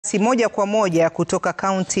basi moja kwa moja kutoka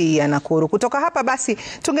kaunti ya Nakuru. Kutoka hapa basi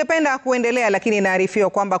tungependa kuendelea, lakini naarifiwa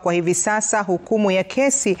kwamba kwa hivi sasa hukumu ya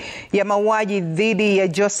kesi ya mauaji dhidi ya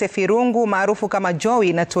Joseph Irungu maarufu kama Jowie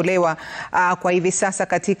inatolewa kwa hivi sasa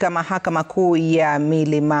katika mahakama kuu ya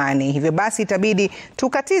Milimani. Hivyo basi itabidi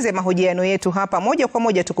tukatize mahojiano yetu hapa moja kwa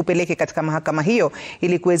moja tukupeleke katika mahakama hiyo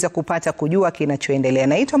ili kuweza kupata kujua kinachoendelea.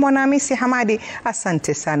 Naitwa Mwanahamisi Hamadi.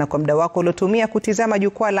 Asante sana kwa muda wako uliotumia kutizama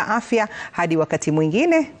Jukwaa la Afya. Hadi wakati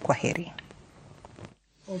mwingine, kwa heri.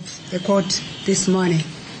 Of the court this morning.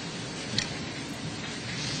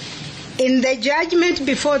 In the judgment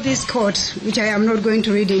before this court, which I am not going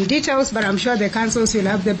to read in details, but I'm sure the counsels will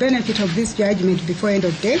have the benefit of this judgment before end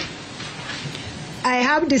of day, I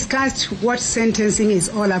have discussed what sentencing is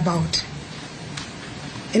all about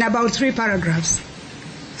in about 3 paragraphs.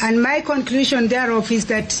 And my conclusion thereof is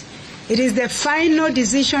that it is the final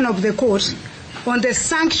decision of the court on the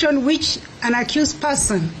sanction which an accused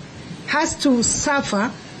person has to suffer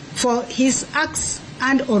for his acts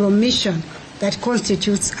and or omission that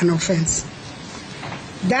constitutes an offense.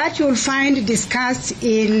 That you'll find discussed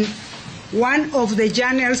in one of the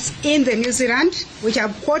journals in the New Zealand, which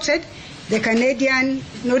I've quoted, the Canadian,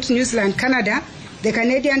 not New Zealand, Canada, the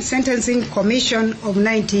Canadian Sentencing Commission of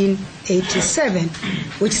 1987,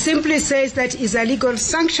 which simply says that is a legal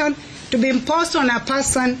sanction to be imposed on a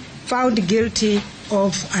person found guilty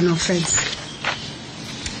of an offense.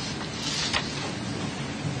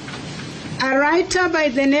 A writer by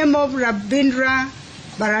the name of Rabindra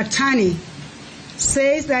Bharatani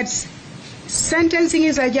says that sentencing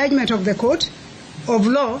is a judgment of the court of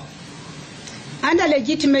law under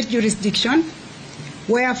legitimate jurisdiction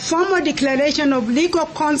where formal declaration of legal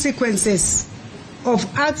consequences of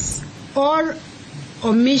acts or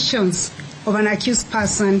omissions of an accused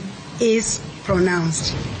person is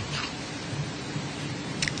pronounced.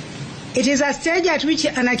 It is a stage at which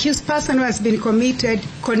an accused person who has been convicted,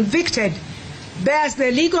 bears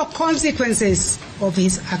the legal consequences of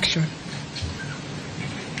his action.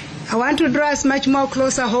 I want to draw us much more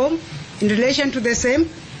closer home in relation to the same,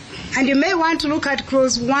 and you may want to look at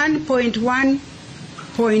clause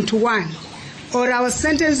 1.1.1 or our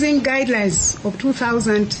sentencing guidelines of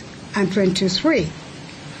 2023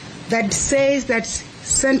 that says that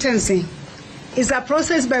sentencing is a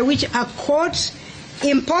process by which a court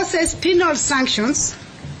imposes penal sanctions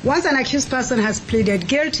once an accused person has pleaded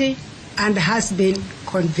guilty and has been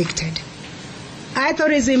convicted. I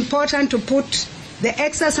thought it is important to put the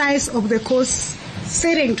exercise of the court's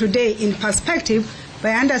sitting today in perspective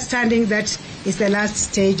by understanding that it's the last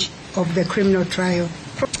stage of the criminal trial.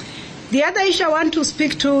 The other issue I want to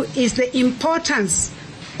speak to is the importance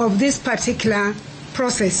of this particular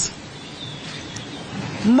process.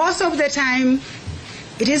 Most of the time,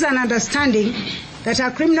 it is an understanding that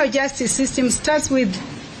our criminal justice system starts with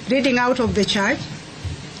reading out of the charge,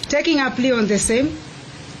 taking a plea on the same,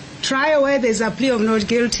 trial where there's a plea of not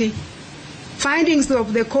guilty, findings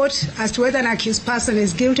of the court as to whether an accused person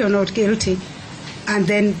is guilty or not guilty, and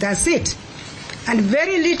then that's it. And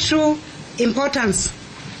very little importance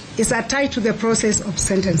is attached to the process of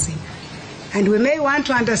sentencing. And we may want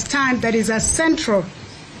to understand that is a central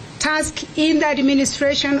task in the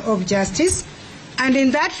administration of justice. And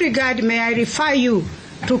in that regard, may I refer you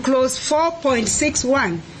to clause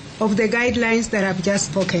 4.61 of the guidelines that I've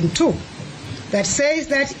just spoken to, that says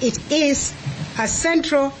that it is a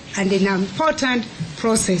central and an important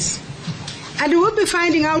process. And we'll be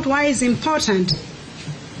finding out why it's important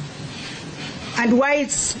and why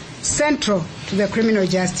it's central to the criminal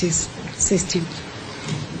justice system.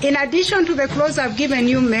 In addition to the clause I've given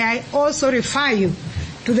you, may I also refer you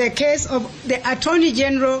to the case of the Attorney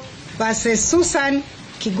General versus Susan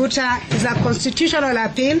Kiguta. Is a constitutional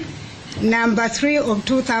appeal number 3 of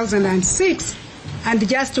 2006. And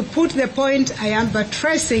just to put the point I am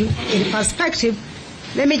buttressing in perspective,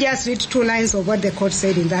 let me just read 2 lines of what the court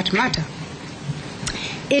said in that matter.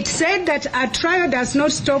 It said that a trial does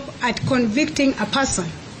not stop at convicting a person.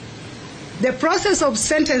 The process of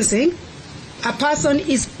sentencing a person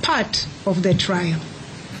is part of the trial.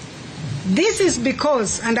 This is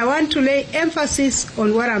because, and I want to lay emphasis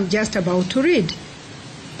on what I'm just about to read,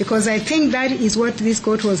 because I think that is what this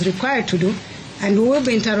court was required to do, and we will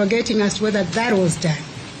be interrogating as to whether that was done.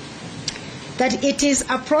 That it is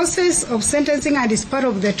a process of sentencing and is part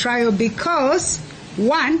of the trial because,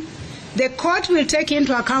 1, the court will take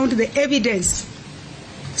into account the evidence.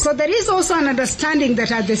 So there is also an understanding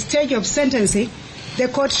that at the stage of sentencing, the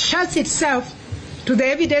court shuts itself to the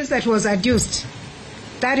evidence that was adduced.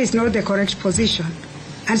 That is not the correct position.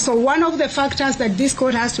 And so one of the factors that this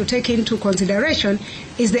court has to take into consideration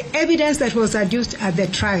is the evidence that was adduced at the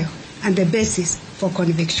trial. and the basis for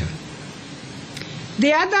conviction.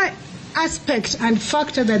 The other aspect and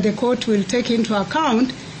factor that the court will take into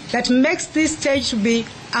account that makes this stage to be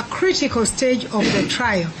a critical stage of the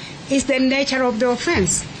trial is the nature of the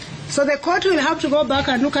offense. So the court will have to go back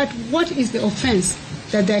and look at what is the offense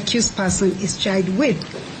that the accused person is charged with.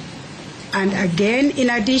 And again, in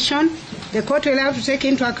addition, the court will have to take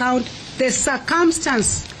into account the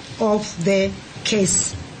circumstance of the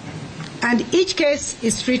case. And each case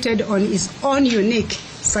is treated on its own unique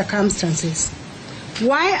circumstances.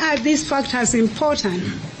 Why are these factors important?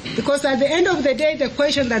 Because at the end of the day, the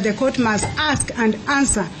question that the court must ask and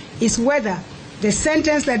answer is whether the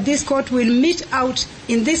sentence that this court will mete out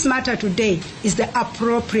in this matter today is the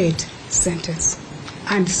appropriate sentence,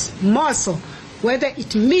 and more so, whether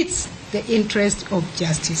it meets the interest of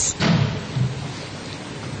justice.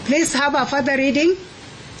 Please have a further reading.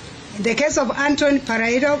 The case of Anton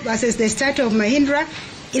Paraido versus the State of Mahindra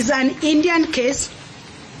is an Indian case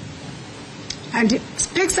and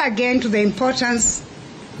speaks again to the importance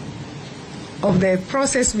of the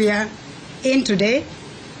process we are in today.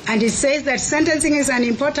 And it says that sentencing is an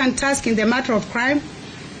important task in the matter of crime.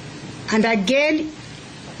 And again,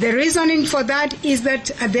 the reasoning for that is that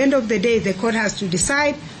at the end of the day, the court has to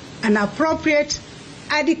decide an appropriate,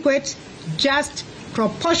 adequate, just,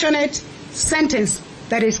 proportionate sentence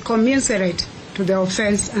that is commensurate to the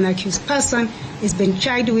offense an accused person is being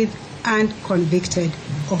charged with and convicted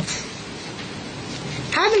of.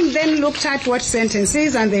 Having then looked at what sentence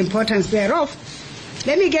is and the importance thereof,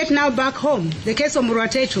 let me get now back home. The case of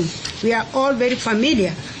Muratetu. We are all very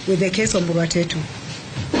familiar with the case of Muratetu.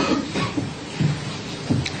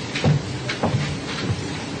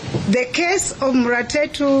 The case of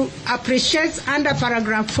Muratetu appreciates under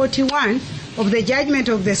paragraph 41 of the judgment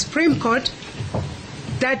of the Supreme Court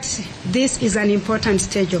that this is an important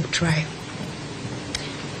stage of trial.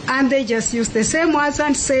 And they just use the same words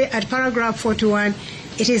and say at paragraph 41,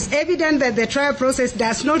 it is evident that the trial process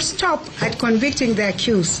does not stop at convicting the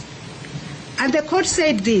accused. And the court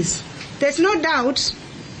said this: there's no doubt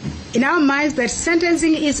in our minds that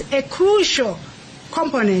sentencing is a crucial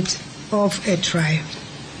component of a trial.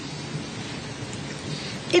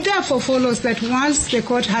 It therefore follows that once the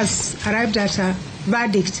court has arrived at a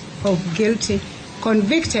verdict of guilty,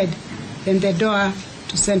 convicted, then the door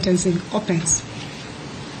to sentencing opens.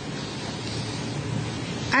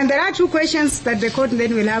 And there are two questions that the court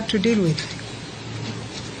then will have to deal with.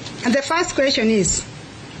 And the first question is,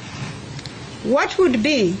 what would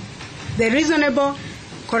be the reasonable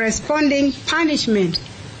corresponding punishment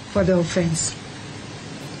for the offense?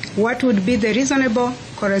 What would be the reasonable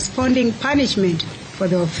corresponding punishment for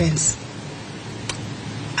the offense?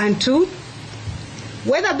 And two,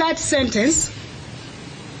 whether that sentence,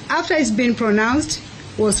 after it's been pronounced,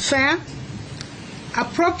 was fair,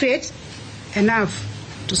 appropriate enough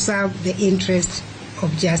to serve the interest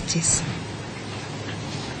of justice.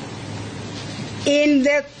 In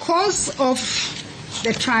the course of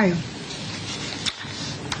the trial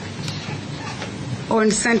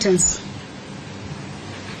on sentence,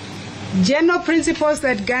 general principles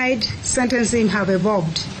that guide sentencing have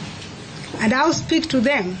evolved, and I'll speak to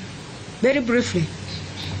them very briefly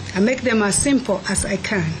and make them as simple as I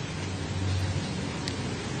can.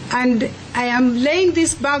 And I am laying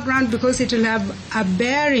this background because it will have a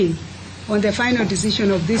bearing on the final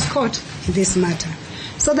decision of this court in this matter,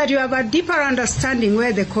 so that you have a deeper understanding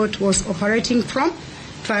where the court was operating from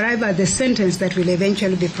to arrive at the sentence that will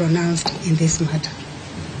eventually be pronounced in this matter.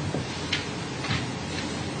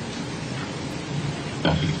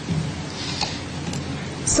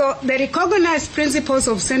 So the recognized principles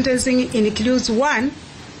of sentencing includes one,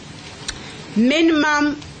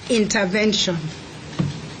 minimum intervention.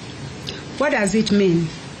 What does it mean?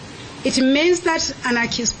 It means that an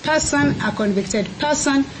accused person, a convicted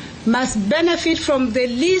person, must benefit from the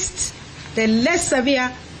less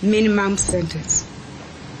severe minimum sentence.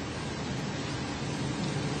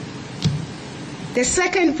 The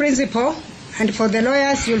second principle, and for the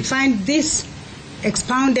lawyers you'll find this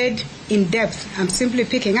expounded in depth. I'm simply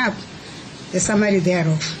picking up the summary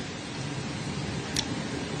thereof.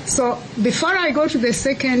 So before I go to the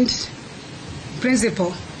second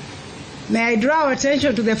principle, may I draw our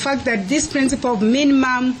attention to the fact that this principle of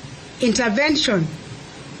minimum intervention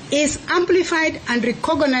is amplified and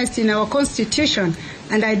recognized in our Constitution,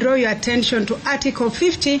 and I draw your attention to Article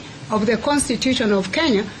 50 of the Constitution of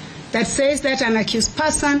Kenya that says that an accused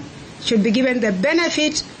person should be given the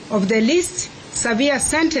benefit of the least severe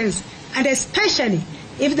sentence, and especially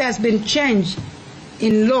if there has been change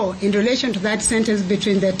in law in relation to that sentence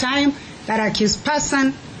between the time that accused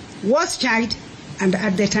person was charged and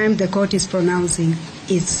at the time the court is pronouncing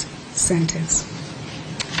its sentence.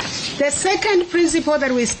 The second principle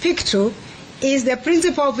that we speak to is the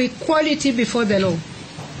principle of equality before the law.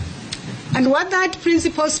 And what that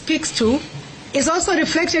principle speaks to is also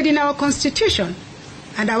reflected in our Constitution.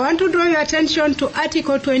 And I want to draw your attention to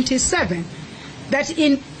Article 27, that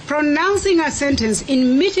in pronouncing a sentence,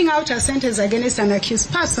 in meting out a sentence against an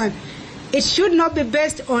accused person, it should not be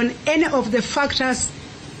based on any of the factors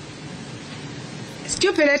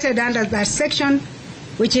stipulated under that section,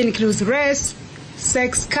 which includes race,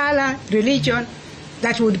 sex, color, religion,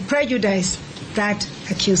 that would prejudice that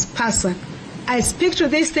accused person. I speak to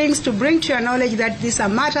these things to bring to your knowledge that these are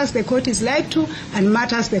matters the court is live to and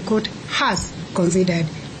matters the court has considered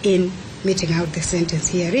in meting out the sentence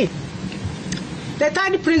herein. The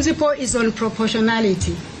third principle is on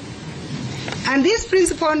proportionality. And this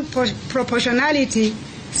principle on proportionality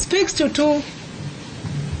speaks to two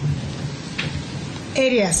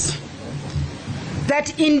areas.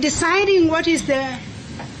 That in deciding what is the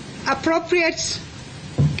appropriate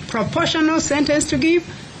proportional sentence to give,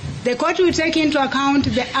 the court will take into account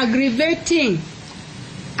the aggravating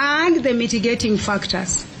and the mitigating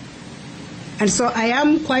factors. And so I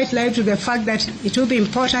am quite live to the fact that it will be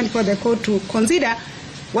important for the court to consider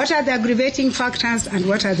what are the aggravating factors and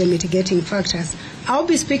what are the mitigating factors. I'll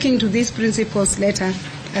be speaking to these principles later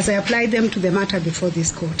as I apply them to the matter before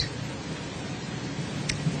this court.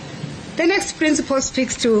 The next principle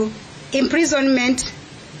speaks to imprisonment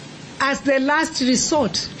as the last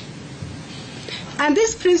resort. And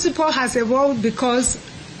this principle has evolved because,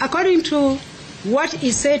 according to what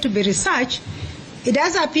is said to be research, it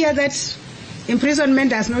does appear that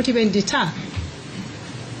imprisonment does not even deter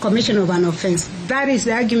commission of an offense. That is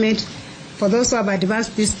the argument for those who have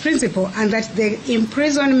advanced this principle, and that the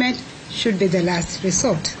imprisonment should be the last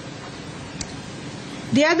resort.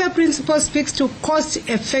 The other principle speaks to cost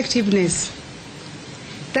effectiveness,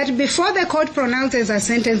 that before the court pronounces a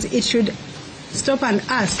sentence, it should stop and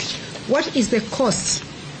ask, what is the cost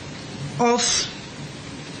of,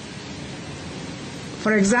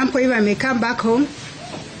 for example, if I may come back home,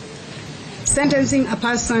 sentencing a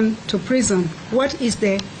person to prison, what is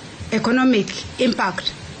the economic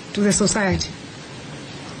impact to the society?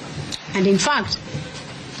 And in fact,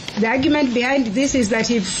 the argument behind this is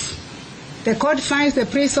that if the court finds the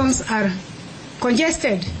prisons are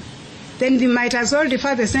congested, then we might as well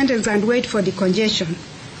defer the sentence and wait for the congestion.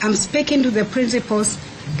 I'm speaking to the principles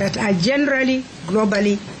that are generally,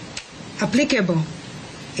 globally applicable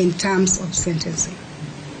in terms of sentencing.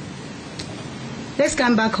 Let's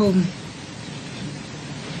come back home.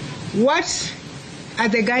 What are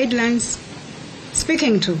the guidelines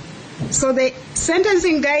speaking to? So the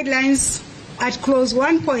sentencing guidelines at clause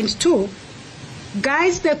 1.2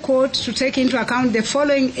 guides the court to take into account the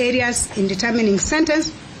following areas in determining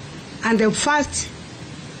sentence, and the first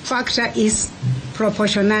factor is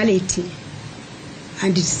proportionality.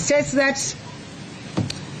 And it says that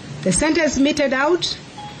the sentence meted out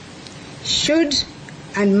should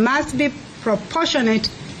and must be proportionate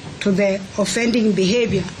to the offending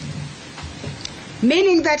behavior,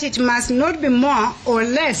 meaning that it must not be more or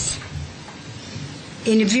less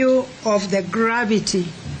in view of the gravity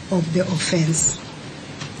of the offense.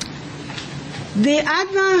 The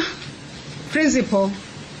other principle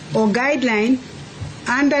or guideline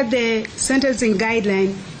under the sentencing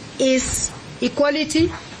guideline is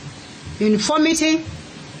equality, uniformity,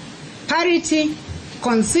 parity,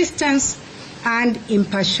 consistency, and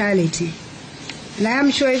impartiality. And I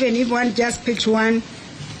am sure even if one just picked one,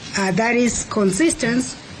 that is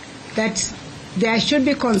consistency, that there should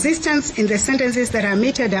be consistency in the sentences that are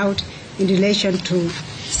meted out in relation to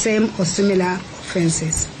same or similar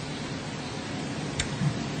offenses.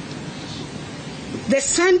 The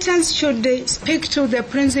sentence should speak to the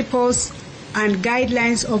principles and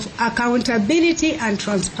guidelines of accountability and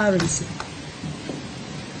transparency.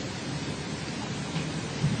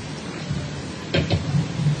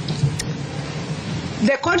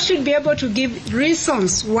 The court should be able to give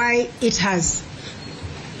reasons why it has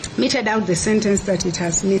meted out the sentence that it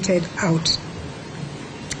has meted out.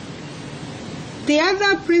 The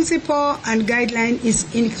other principle and guideline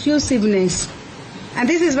is inclusiveness, and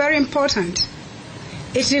this is very important.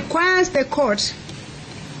 It requires the court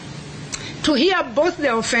to hear both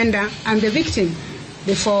the offender and the victim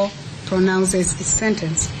before pronounces its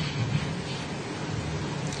sentence.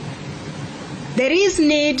 There is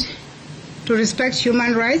need to respect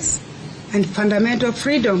human rights and fundamental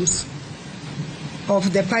freedoms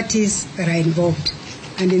of the parties that are involved,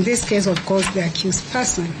 and in this case, of course, the accused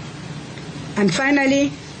person. And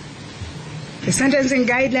finally, the sentencing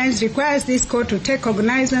guidelines requires this court to take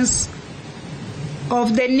cognizance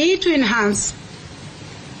of the need to enhance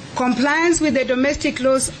compliance with the domestic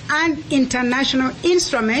laws and international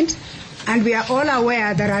instruments, and we are all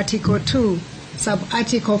aware that Article 2,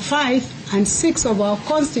 Sub-Article 5 and 6 of our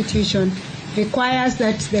Constitution requires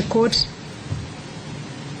that the court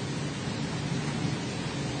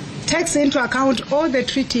takes into account all the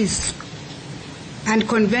treaties and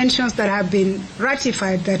conventions that have been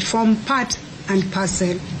ratified that form part and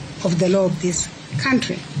parcel of the law of this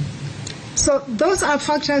country. So those are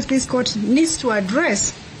factors this court needs to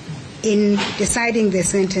address in deciding the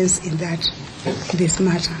sentence in this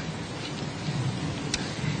matter.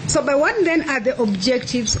 So, but what then are the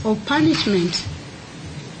objectives of punishment?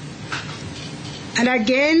 And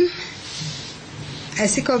again, I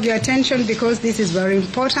seek of your attention because this is very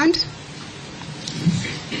important.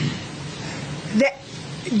 The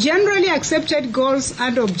generally accepted goals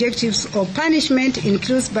and objectives of punishment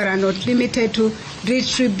includes but are not limited to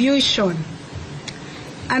retribution.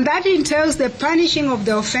 And that entails the punishing of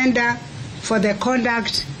the offender for the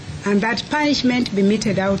conduct, and that punishment be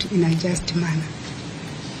meted out in a just manner.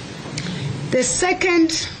 The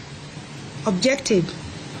second objective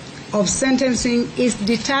of sentencing is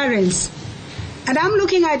deterrence. And I'm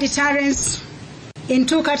looking at deterrence in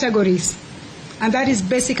two categories, and that is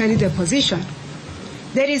basically the position.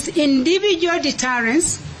 There is individual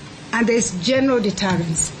deterrence and there is general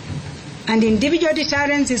deterrence. And individual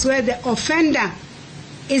deterrence is where the offender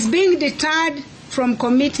is being deterred from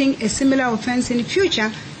committing a similar offense in the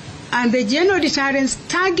future, and the general deterrence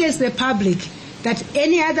targets the public that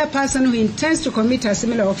any other person who intends to commit a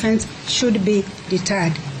similar offense should be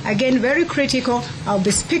deterred. Again, very critical. I'll be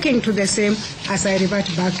speaking to the same as I revert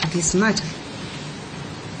back to this matter.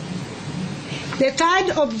 The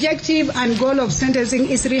third objective and goal of sentencing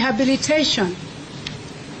is rehabilitation.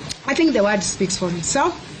 I think the word speaks for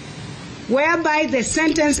itself, whereby the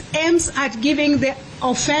sentence aims at giving the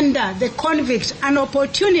offender, the convict, an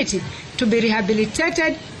opportunity to be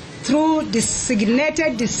rehabilitated through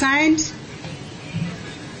designated, designed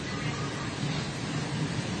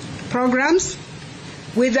programs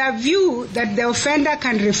with a view that the offender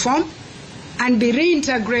can reform and be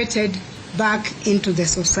reintegrated back into the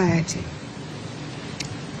society.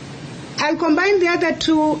 I'll combine the other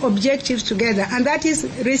two objectives together, and that is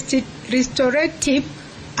restorative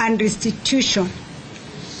and restitution.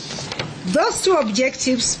 Those two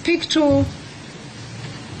objectives speak to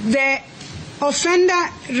the offender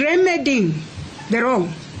remedying the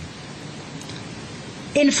wrong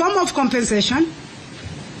in form of compensation,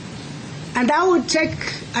 and that would take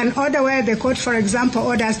an order where the court, for example,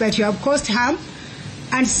 orders that you have caused harm,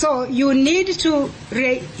 and so you need to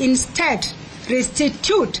instead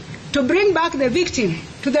restitute, to bring back the victim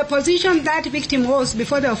to the position that victim was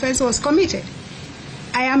before the offense was committed.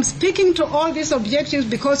 I am speaking to all these objectives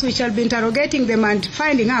because we shall be interrogating them and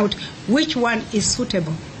finding out which one is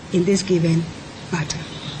suitable in this given matter.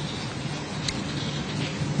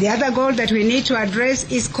 The other goal that we need to address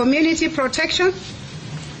is community protection.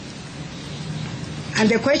 And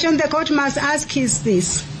the question the court must ask is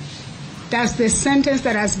this: does the sentence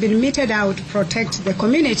that has been meted out protect the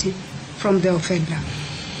community from the offender?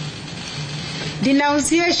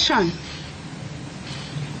 Denunciation.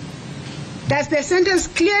 Does the sentence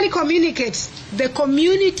clearly communicate the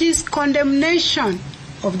community's condemnation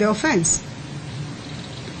of the offense?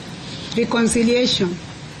 Reconciliation.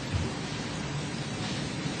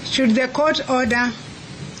 Should the court order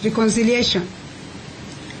reconciliation,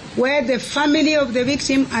 where the family of the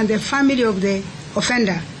victim and the family of the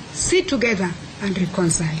offender sit together and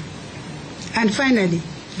reconcile? And finally,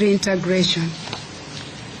 reintegration.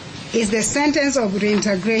 Is the sentence of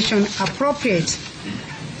reintegration appropriate,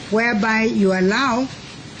 whereby you allow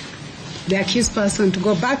the accused person to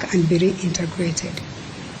go back and be reintegrated?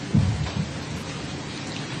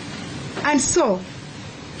 And so,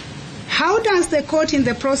 how does the court in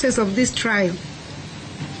the process of this trial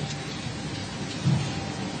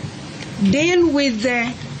deal with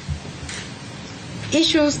the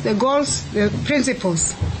issues, the goals, the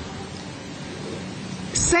principles?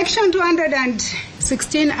 Section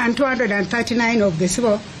 216 and 239 of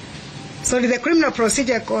the Criminal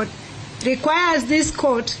Procedure Code requires this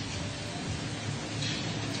court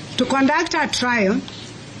to conduct a trial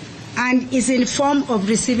and is in form of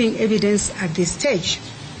receiving evidence at this stage.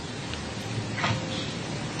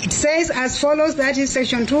 It says as follows, that is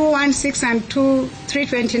section 216 and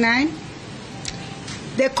 329.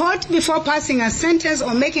 The court, before passing a sentence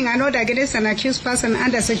or making an order against an accused person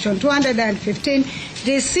under section 215,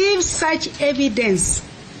 receives such evidence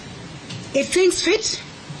it thinks fit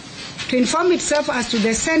to inform itself as to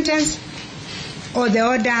the sentence or the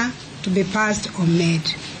order to be passed or made.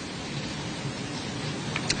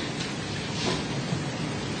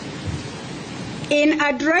 In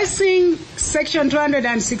addressing Section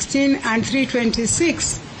 216 and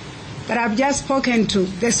 326 that I've just spoken to,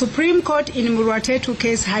 the Supreme Court in Murwatetu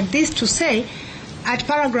case had this to say at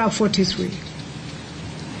paragraph 43.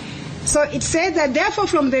 So it said that, therefore,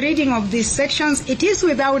 from the reading of these sections, it is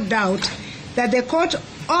without doubt that the court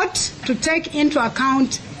ought to take into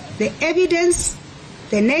account the evidence,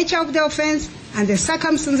 the nature of the offense, and the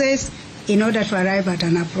circumstances in order to arrive at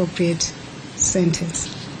an appropriate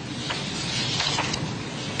sentence.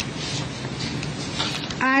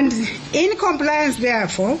 And in compliance,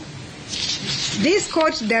 therefore, this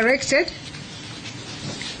court directed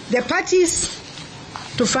the parties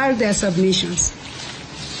to file their submissions.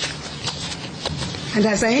 And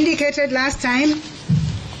as I indicated last time,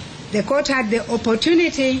 the court had the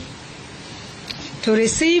opportunity to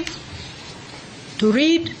receive, to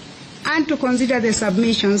read, and to consider the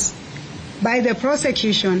submissions by the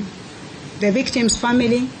prosecution, the victim's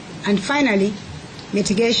family, and finally,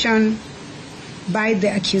 mitigation by the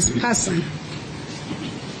accused person.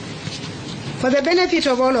 For the benefit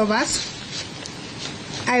of all of us,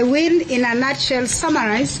 I will, in a nutshell,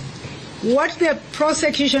 summarize what the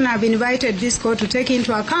prosecution have invited this court to take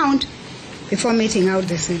into account before meting out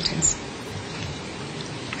the sentence.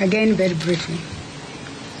 Again, very briefly.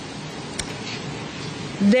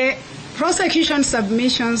 The prosecution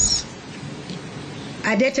submissions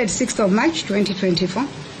are dated 6th of March 2024.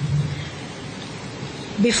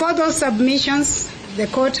 Before those submissions, the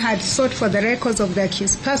court had sought for the records of the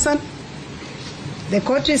accused person. The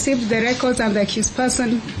court received the records, and the accused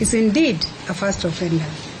person is indeed a first offender.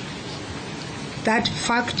 That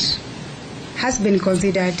fact has been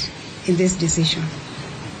considered in this decision.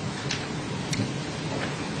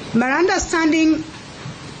 My understanding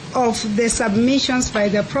of the submissions by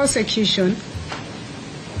the prosecution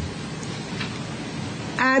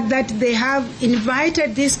are that they have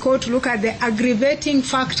invited this court to look at the aggravating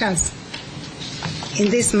factors in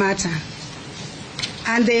this matter.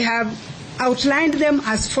 And they have outlined them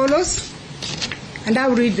as follows, and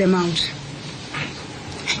I'll read them out.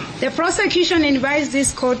 The prosecution invites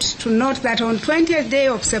this court to note that on 20th day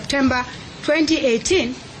of September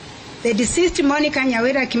 2018, the deceased Monica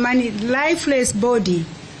Kimani lifeless body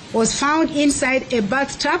was found inside a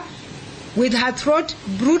bathtub with her throat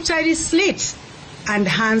brutally slit and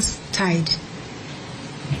hands tied.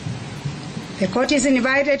 The court is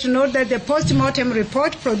invited to note that the post-mortem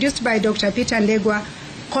report produced by Dr. Peter Ndegwa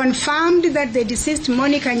confirmed that the deceased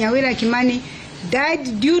Monica Kimani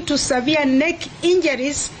died due to severe neck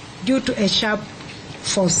injuries due to a sharp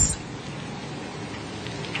force.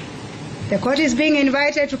 The court is being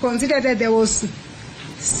invited to consider that there was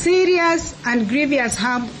serious and grievous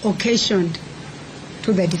harm occasioned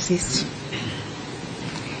to the deceased.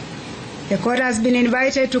 The court has been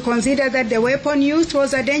invited to consider that the weapon used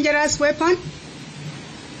was a dangerous weapon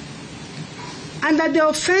and that the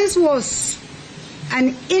offense was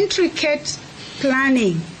an intricate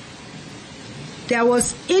planning. There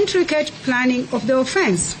was intricate planning of the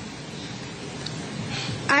offense.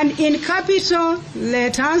 And in capital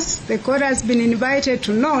letters, the court has been invited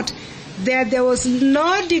to note that there was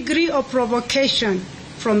no degree of provocation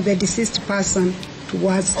from the deceased person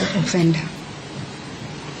towards the offender.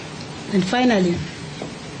 And finally,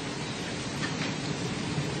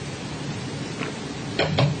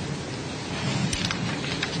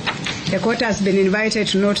 the court has been invited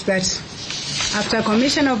to note that after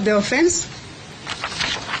commission of the offense,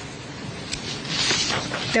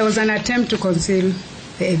 there was an attempt to conceal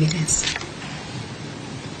the evidence.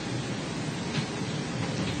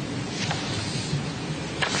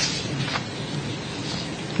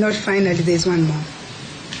 Not finally, there's one more.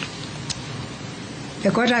 The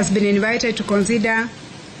court has been invited to consider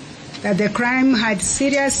that the crime had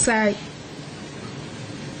serious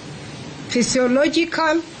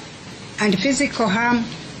physiological and physical harm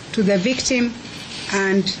to the victim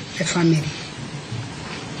and the family.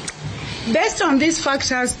 Based on these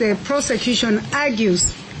factors, the prosecution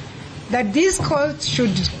argues that this court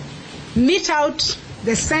should mete out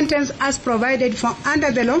the sentence as provided for under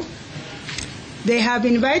the law. They have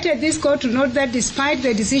invited this court to note that despite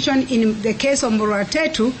the decision in the case of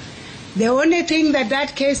Murwatetu, the only thing that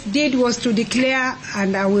that case did was to declare,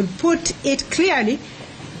 and I will put it clearly,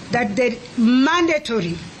 that the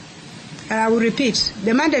mandatory, and I will repeat,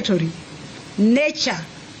 the mandatory nature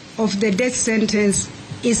of the death sentence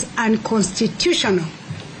is unconstitutional,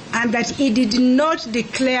 and that it did not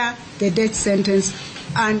declare the death sentence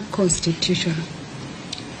unconstitutional.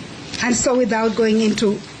 And so, without going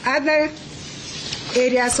into other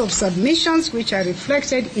areas of submissions which are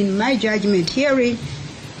reflected in my judgment hearing,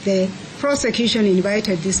 the prosecution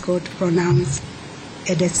invited this court to pronounce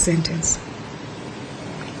a death sentence.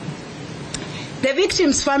 The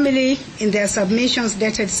victim's family, in their submissions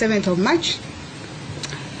dated 7th of March,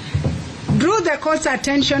 drew the court's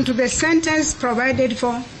attention to the sentence provided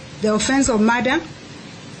for the offense of murder,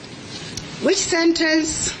 which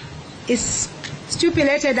sentence is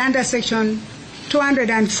stipulated under Section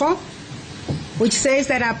 204, which says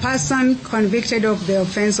that a person convicted of the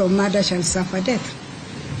offense of murder shall suffer death.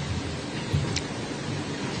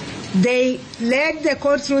 They led the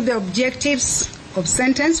court through the objectives of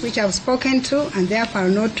sentence, which I've spoken to and therefore will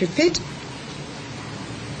not repeat.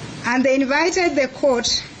 And they invited the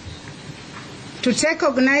court to take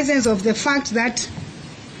cognizance of the fact that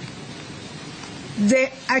the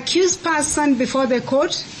accused person before the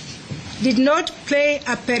court did not play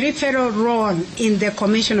a peripheral role in the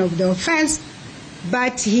commission of the offense,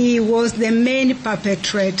 but he was the main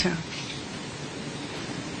perpetrator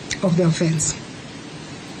of the offense.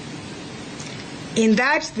 In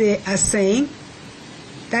that, they are saying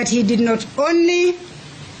that he did not only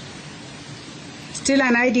steal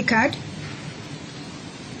an ID card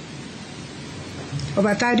of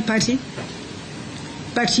a third party,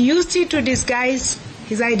 but used it to disguise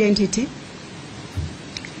his identity,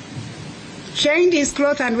 changed his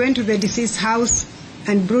clothes and went to the deceased's house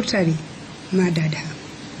and brutally murdered her.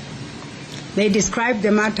 They described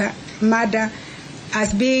the murder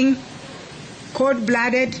as being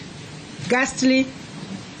cold-blooded, ghastly,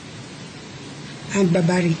 and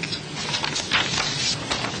barbaric.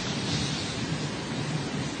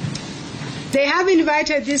 They have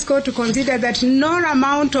invited this court to consider that no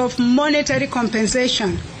amount of monetary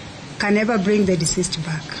compensation can ever bring the deceased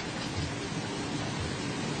back.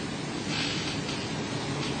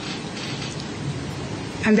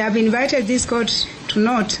 And they have invited this court to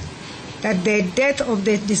note that the death of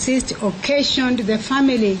the deceased occasioned the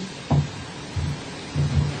family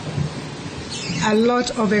a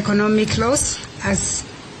lot of economic loss, as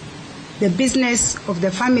the business of the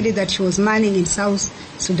family that she was manning in South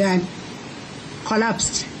Sudan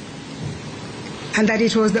collapsed, and that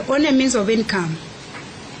it was the only means of income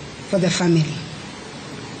for the family.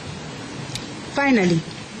 Finally,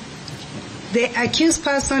 the accused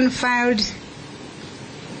person filed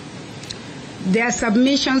their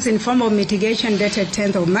submissions in form of mitigation dated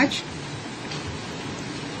 10th of March.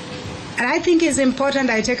 And I think it's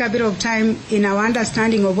important I take a bit of time in our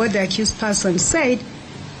understanding of what the accused person said,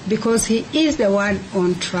 because he is the one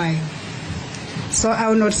on trial. So I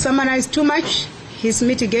will not summarize too much his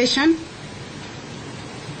mitigation,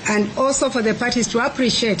 and also for the parties to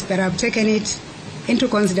appreciate that I've taken it into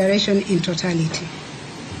consideration in totality.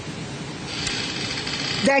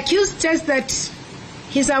 The accused says that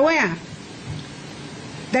he's aware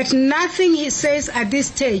that nothing he says at this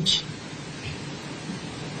stage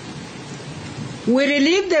will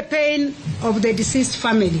relieve the pain of the deceased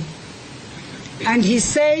family. And he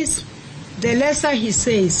says the lesser he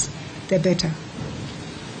says, the better.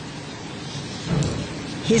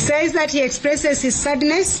 He says that he expresses his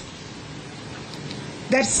sadness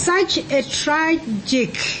that such a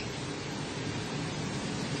tragic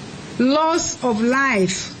loss of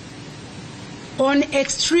life on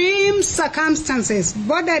extreme circumstances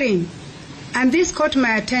bordering, and this caught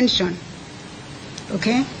my attention,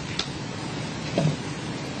 okay?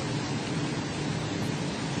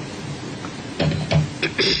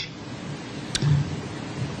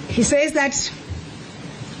 He says that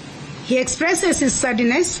he expresses his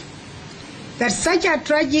sadness that such a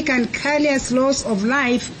tragic and callous loss of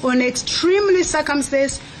life on extremely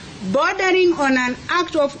circumstances bordering on an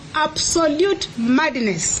act of absolute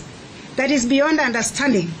madness that is beyond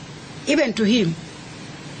understanding, even to him,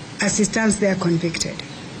 as he stands there convicted.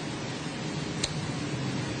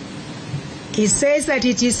 He says that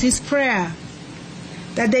it is his prayer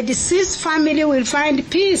that the deceased family will find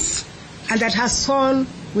peace and that her soul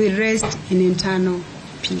will rest in eternal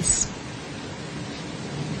peace.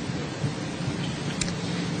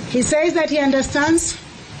 He says that he understands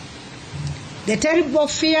the terrible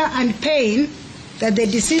fear and pain that the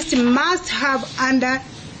deceased must have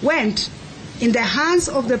underwent in the hands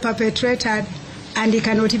of the perpetrator, and he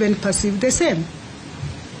cannot even perceive the same.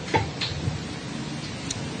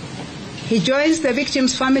 He joins the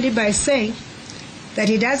victim's family by saying that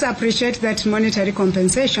he does appreciate that monetary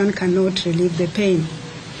compensation cannot relieve the pain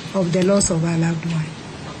of the loss of a loved one.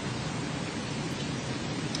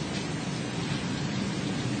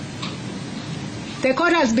 The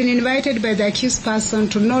court has been invited by the accused person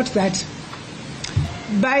to note that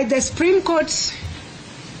by the Supreme Court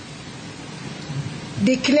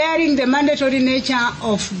declaring the mandatory nature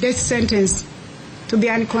of death sentence to be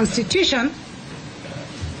unconstitutional,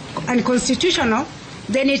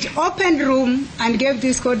 then it opened room and gave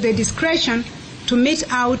this court the discretion to mete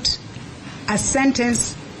out a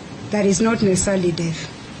sentence that is not necessarily death.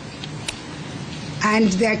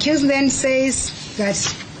 And the accused then says that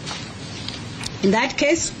in that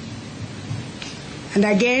case, and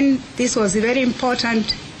again, this was very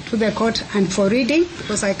important to the court and for reading,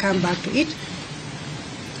 because I come back to it.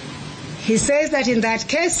 He says that in that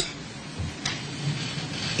case,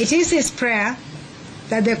 it is his prayer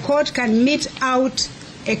that the court can mete out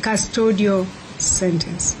a custodial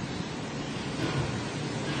sentence.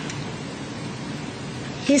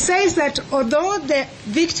 He says that although the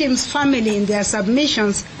victim's family in their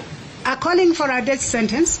submissions are calling for a death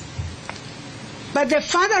sentence, but the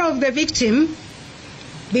father of the victim,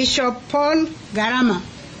 Bishop Paul Garama,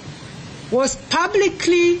 was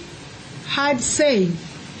publicly heard saying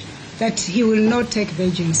that he will not take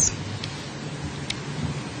vengeance.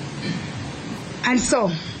 And so,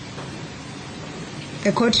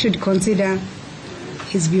 the court should consider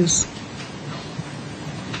his views.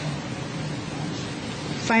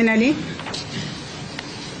 Finally,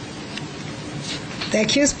 the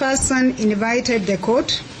accused person invited the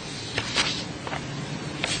court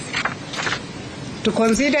to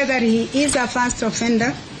consider that he is a first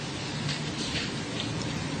offender,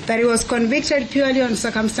 that he was convicted purely on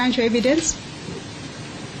circumstantial evidence,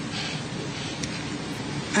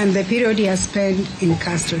 and the period he has spent in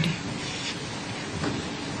custody.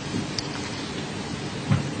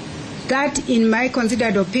 That, in my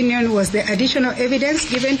considered opinion, was the additional evidence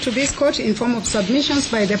given to this court in form of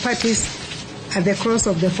submissions by the parties at the close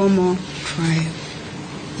of the formal trial.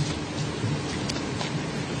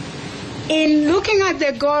 In looking at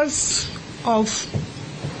the goals of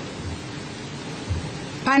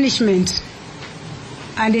punishment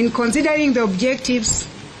and in considering the objectives,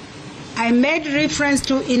 I made reference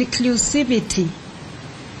to inclusivity.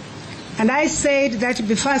 And I said that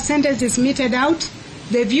before a sentence is meted out,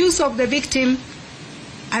 the views of the victim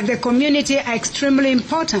and the community are extremely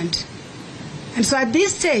important. And so at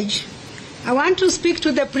this stage, I want to speak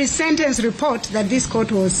to the pre-sentence report that this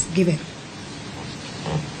court was given.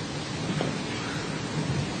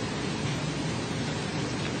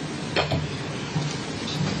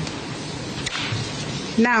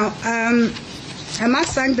 Now, I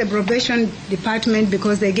must thank the probation department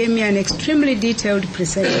because they gave me an extremely detailed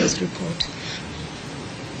pre-sentence report.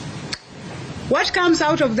 What comes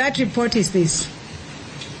out of that report is this: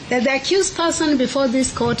 that the accused person before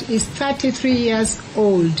this court is 33 years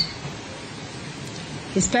old.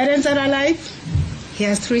 His parents are alive. He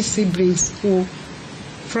has 3 siblings who,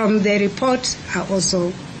 from the report, are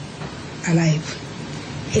also alive.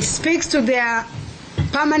 It speaks to their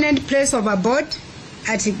permanent place of abode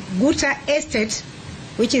at Guta Estate,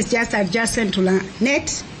 which is just adjacent to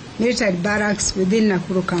Net military barracks within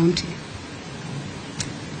Nakuru County.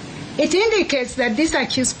 It indicates that this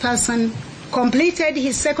accused person completed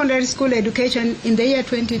his secondary school education in the year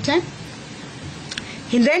 2010.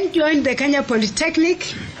 He then joined the Kenya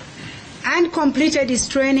Polytechnic and completed his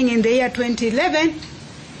training in the year 2011,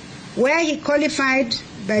 where he qualified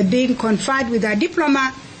by being conferred with a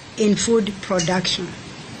diploma in food production.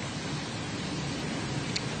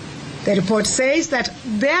 The report says that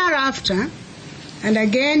thereafter, and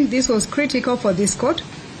again this was critical for this court,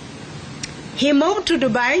 he moved to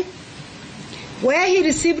Dubai, where he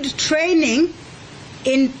received training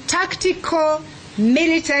in tactical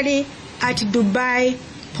military at Dubai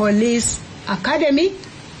Police Academy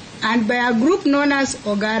and by a group known as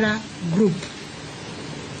Ogara Group,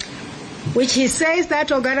 which he says that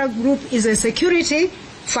Ogara Group is a security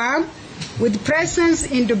firm with presence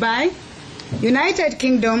in Dubai, United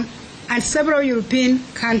Kingdom, and several European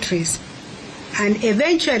countries. And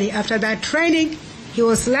eventually, after that training, he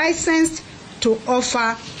was licensed to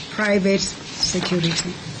offer private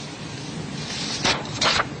security.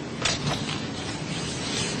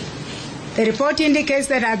 The report indicates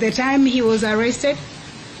that at the time he was arrested,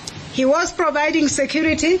 he was providing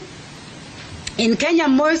security in Kenya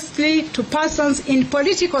mostly to persons in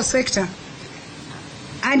political sector,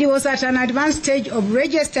 and he was at an advanced stage of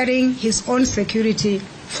registering his own security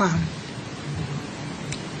firm.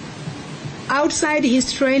 Outside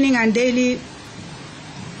his training and daily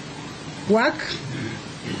work,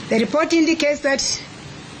 the report indicates that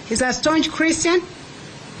he's a staunch Christian.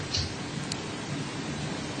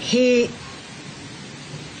 He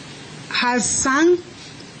has sung,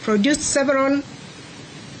 produced several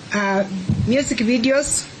music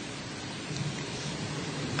videos,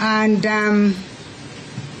 and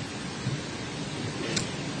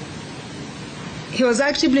he was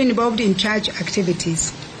actively involved in church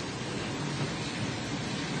activities.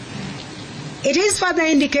 It is further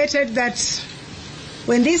indicated that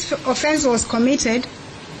when this offense was committed,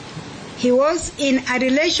 he was in a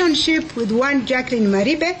relationship with one Jacqueline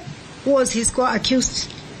Maribe, who was his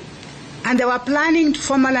co-accused, and they were planning to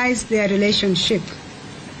formalize their relationship.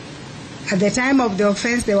 At the time of the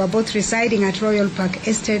offense, they were both residing at Royal Park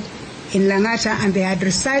Estate in Langata, and they had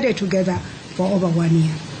resided together for over 1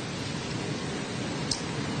 year.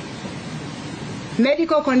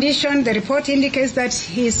 Medical condition, the report indicates that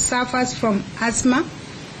he suffers from asthma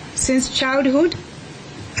since childhood,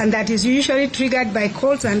 and that is usually triggered by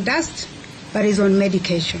colds and dust, but is on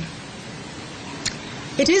medication.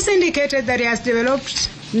 It is indicated that he has developed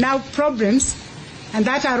nerve problems, and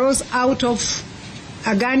that arose out of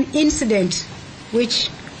a gun incident which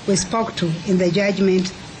we spoke to in the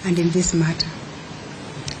judgment and in this matter.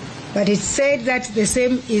 But it's said that the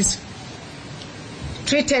same is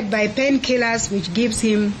treated by painkillers, which gives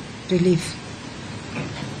him relief.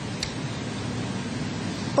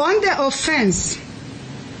 On the offense,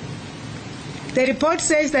 the report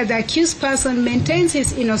says that the accused person maintains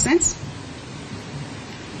his innocence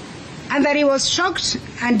and that he was shocked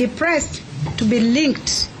and depressed to be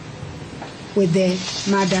linked with the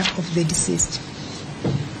murder of the deceased.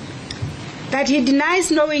 That he denies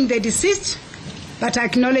knowing the deceased, but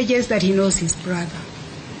acknowledges that he knows his brother.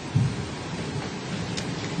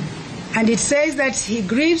 And it says that he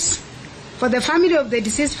grieves for the family of the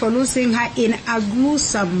deceased for losing her in a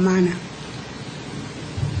gruesome manner.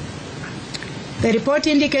 The report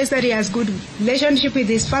indicates that he has good relationship with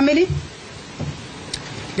his family.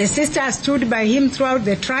 The sister stood by him throughout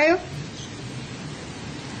the trial.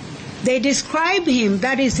 They describe him,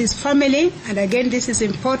 that is his family, and again this is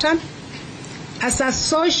important, as a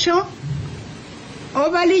social,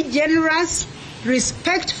 overly generous,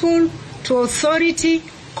 respectful to authority,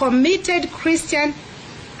 committed Christian,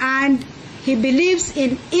 and he believes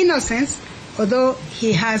in innocence, although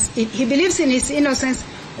he believes in his innocence,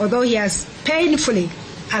 although he has painfully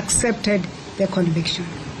accepted the conviction.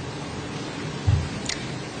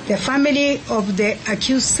 The family of the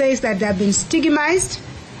accused says that they have been stigmatized,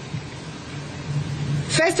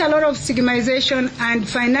 faced a lot of stigmatization and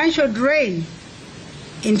financial drain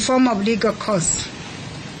in form of legal costs.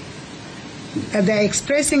 That they are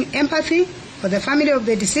expressing empathy for the family of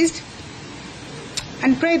the deceased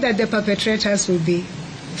and pray that the perpetrators will be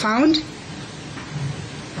found.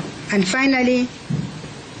 And finally,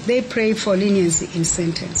 they pray for leniency in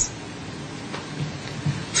sentence.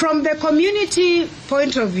 From the community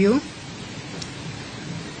point of view,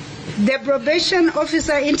 the probation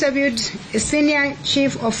officer interviewed a senior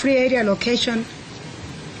chief of free area location,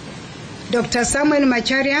 Dr. Samuel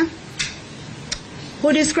Macharia,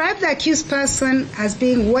 who described the accused person as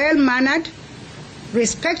being well-mannered,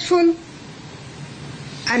 respectful,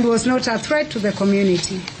 and was not a threat to the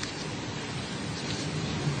community.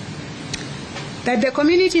 That the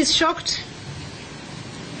community is shocked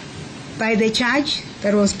by the charge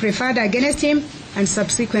that was preferred against him and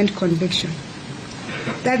subsequent conviction.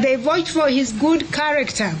 That they vouch for his good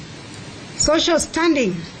character, social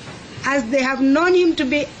standing, as they have known him to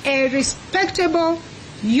be a respectable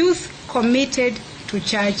youth committed to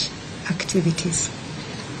church activities.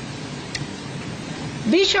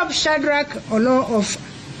 Bishop Shadrach Olo of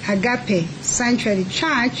Agape Sanctuary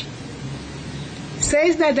Church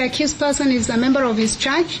says that the accused person is a member of his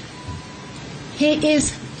church. He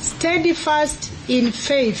is steadfast in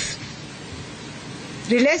faith,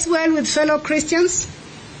 relates well with fellow Christians,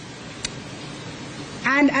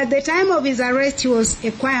 and at the time of his arrest, he was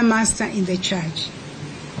a choir master in the church.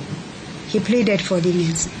 He pleaded for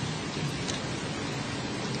leniency.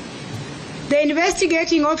 The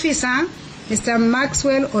investigating officer, Mr.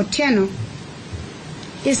 Maxwell Otieno,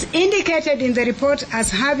 is indicated in the report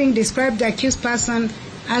as having described the accused person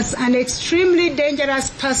as an extremely dangerous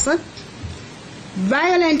person,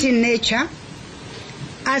 violent in nature,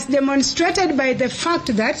 as demonstrated by the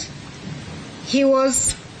fact that he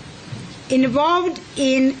was involved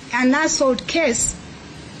in an assault case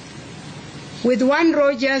with one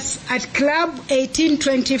Rogers at Club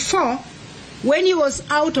 1824 when he was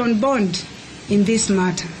out on bond in this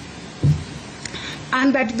matter.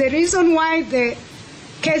 And that the reason why the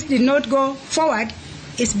case did not go forward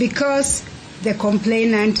is because the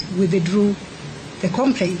complainant withdrew the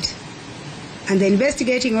complaint. And the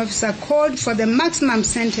investigating officer called for the maximum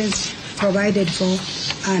sentence provided for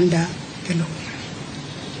under the law.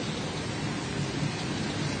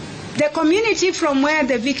 The community from where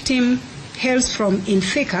the victim hails from in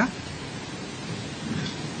Thika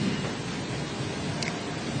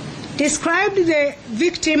described the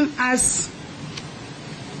victim as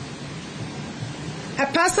a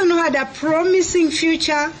person who had a promising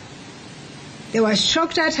future. They were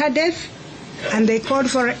shocked at her death, and they called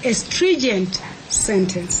for a stringent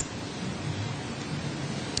sentence.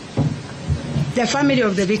 The family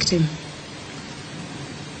of the victim.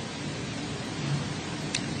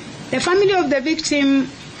 The family of the victim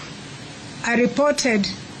are reported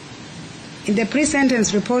in the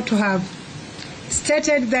pre-sentence report to have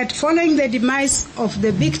stated that following the demise of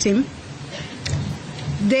the victim,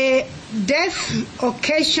 the death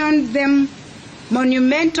occasioned them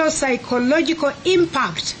monumental psychological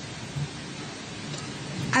impact,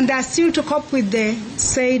 and they are still to cope with the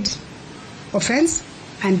said offense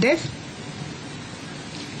and death.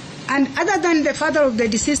 And other than the father of the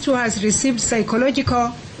deceased who has received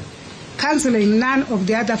psychological counseling, none of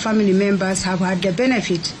the other family members have had the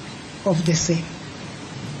benefit of the same.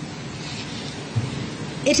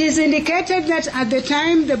 It is indicated that at the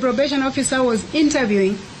time the probation officer was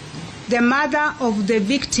interviewing the mother of the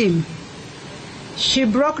victim, she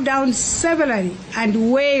broke down severally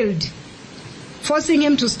and wailed, forcing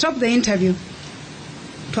him to stop the interview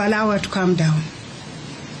to allow her to calm down.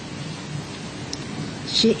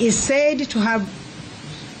 She is said to have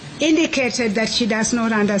indicated that she does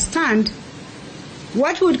not understand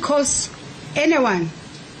what would cause anyone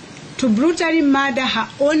to brutally murder her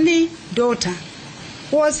only daughter,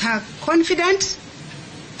 who was her confidant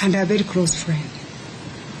and a very close friend.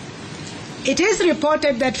 It is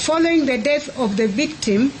reported that following the death of the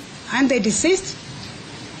victim and the deceased,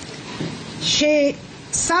 she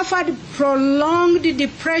suffered prolonged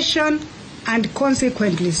depression and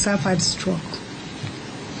consequently suffered stroke.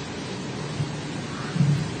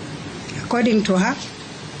 According to her,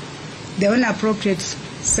 the only appropriate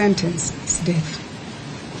sentence is death.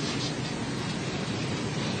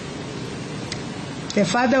 The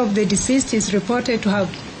father of the deceased is reported to have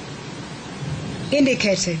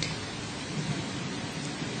indicated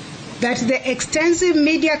that the extensive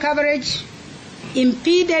media coverage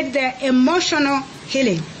impeded their emotional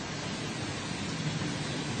healing.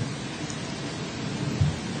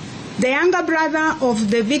 The younger brother of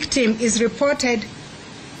the victim is reported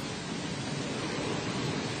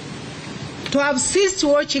to have ceased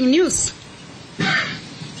watching news,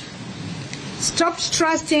 stopped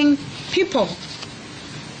trusting people,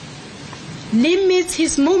 limits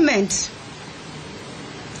his movement,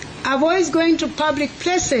 avoids going to public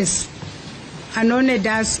places, and only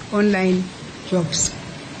does online jobs.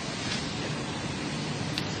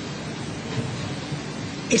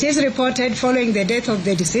 It is reported following the death of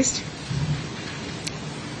the deceased,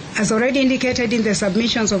 as already indicated in the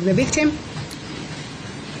submissions of the victim,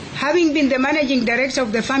 having been the managing director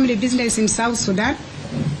of the family business in South Sudan,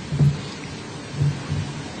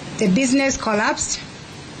 the business collapsed.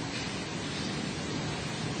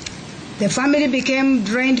 The family became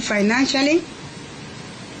drained financially,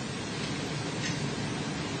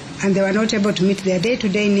 and they were not able to meet their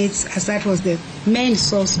day-to-day needs, as that was the main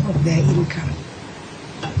source of their income.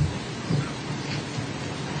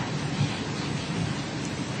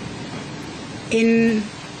 In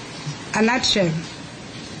a nutshell,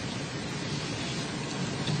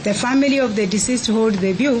 the family of the deceased hold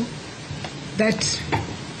the view that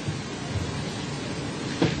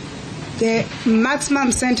the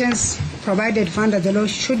maximum sentence provided for under the law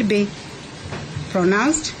should be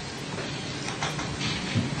pronounced,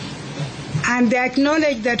 and they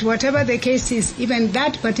acknowledge that whatever the case is, even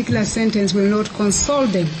that particular sentence will not console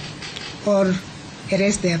them or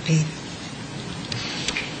erase their pain.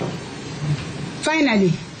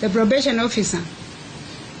 Finally, the probation officer,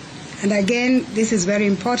 and again this is very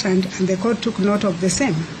important and the court took note of the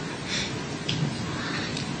same.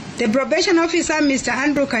 The probation officer, Mr.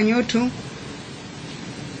 Andrew Kanyotu,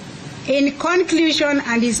 in conclusion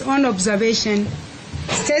and his own observation,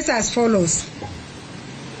 states as follows.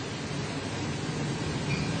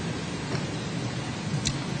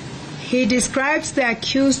 He describes the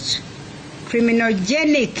accused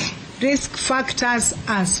criminogenic risk factors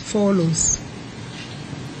as follows.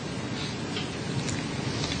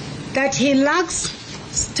 That he lacks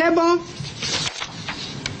stable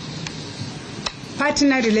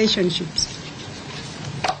partner relationships.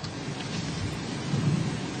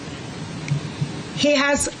 He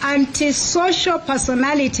has antisocial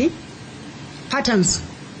personality patterns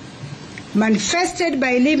manifested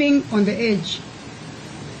by living on the edge.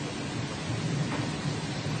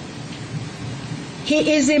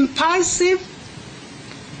 He is impulsive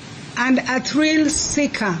and a thrill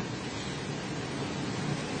seeker.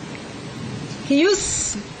 He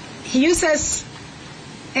uses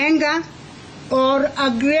anger or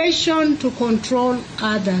aggression to control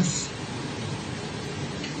others.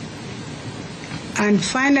 And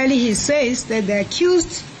finally, he says that the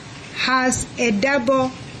accused has a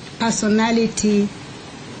double personality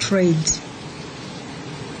trait.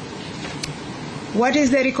 What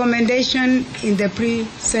is the recommendation in the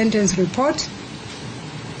pre-sentence report?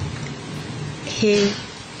 he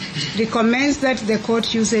recommends that the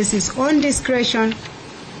court uses its own discretion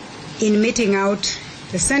in meting out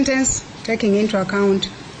the sentence, taking into account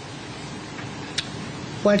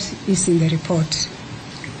what is in the report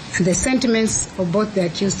and the sentiments of both the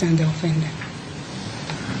accused and the offender.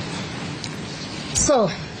 So,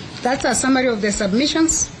 that's a summary of the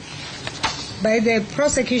submissions by the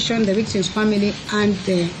prosecution, the victim's family, and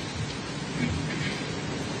the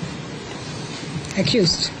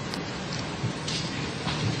accused.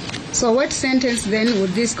 So what sentence then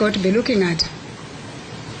would this court be looking at?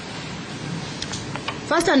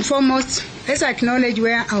 First and foremost, let's acknowledge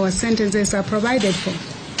where our sentences are provided for.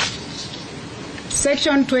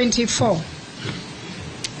 Section 24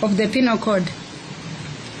 of the Penal Code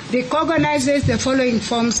recognizes the following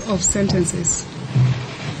forms of sentences.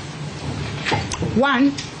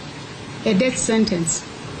 1, a death sentence.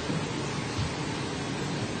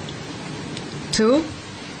 2,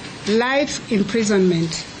 life imprisonment.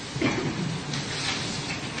 3,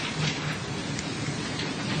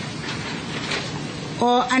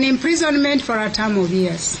 or an imprisonment for a term of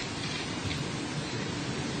years.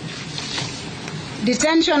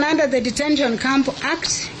 Detention under the Detention Camp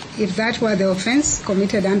Act, if that were the offense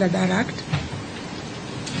committed under that act.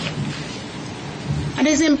 And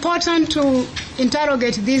it's important to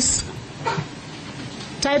interrogate these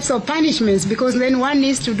types of punishments, because then one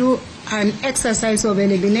needs to do an exercise of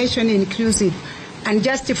elimination inclusive and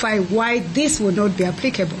justify why this would not be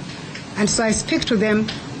applicable. And so I speak to them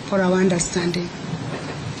for our understanding.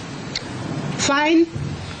 Fine,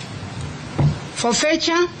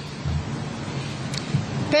 forfeiture,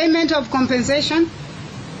 payment of compensation,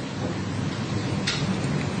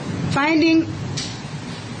 finding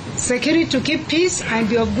security to keep peace and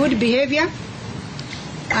be of good behavior,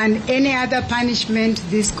 and any other punishment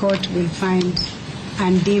this court will find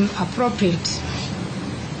and deem appropriate.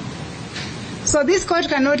 So this court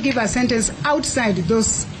cannot give a sentence outside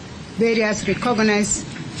those various recognized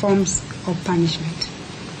forms of punishment.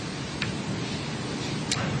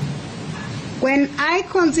 When I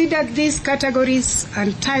consider these categories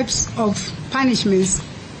and types of punishments,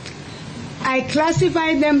 I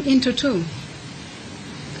classify them into 2,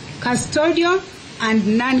 custodial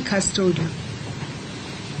and non-custodial.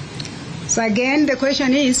 So again, the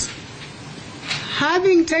question is,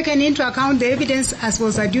 having taken into account the evidence as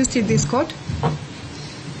was adduced in this court,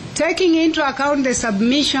 taking into account the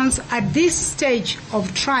submissions at this stage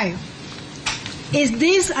of trial, is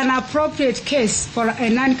this an appropriate case for a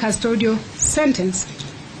non-custodial sentence?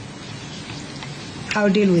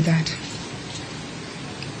 I'll deal with that.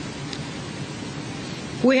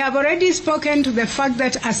 We have already spoken to the fact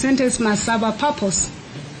that a sentence must serve a purpose.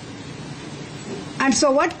 And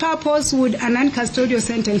so what purpose would a non-custodial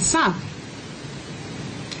sentence serve?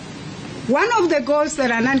 One of the goals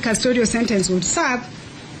that a non-custodial sentence would serve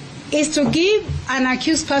is to give an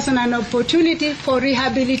accused person an opportunity for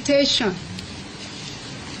rehabilitation.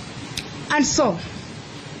 And so,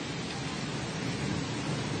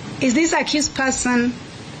 is this accused person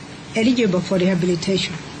eligible for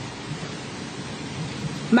rehabilitation?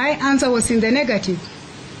 My answer was in the negative.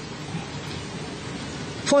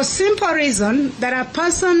 For simple reason that a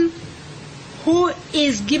person who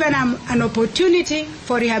is given an opportunity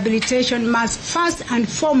for rehabilitation must first and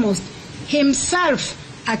foremost himself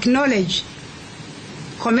acknowledge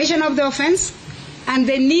commission of the offense and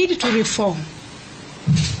the need to reform.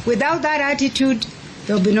 Without that attitude,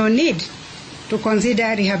 there will be no need to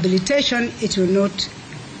consider rehabilitation. It will not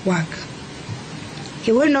work.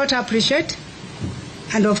 He will not appreciate,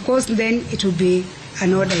 and of course then it will be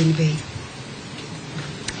an order in vain.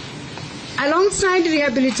 Alongside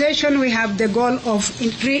rehabilitation, we have the goal of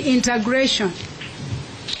reintegration.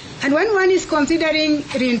 And when one is considering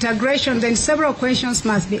reintegration, then several questions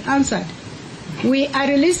must be answered. We are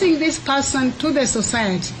releasing this person to the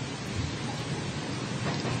society.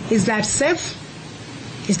 Is that safe?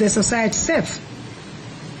 Is the society safe?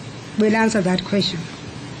 We'll answer that question.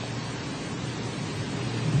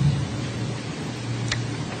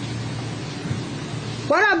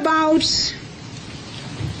 What about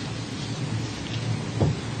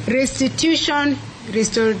restitution,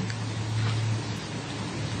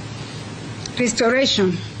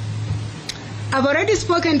 restoration? I've already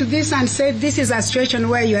spoken to this and said this is a situation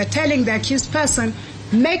where you are telling the accused person,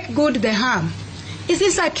 make good the harm. Is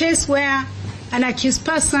this a case where an accused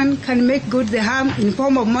person can make good the harm in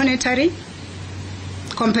form of monetary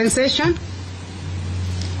compensation?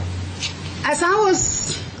 As I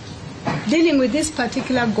was dealing with this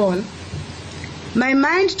particular goal, my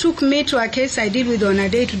mind took me to a case I deal with on a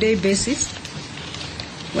day-to-day basis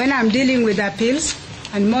when I'm dealing with appeals,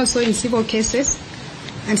 and more so in civil cases,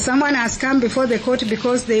 and someone has come before the court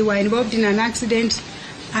because they were involved in an accident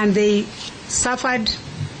and they suffered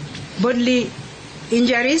bodily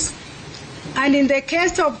injuries. And in the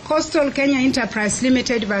case of Coastal Kenya Enterprise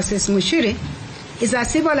Limited versus Mushiri, is a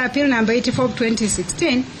civil appeal number 84 of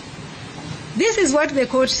 2016. This is what the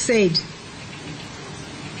court said,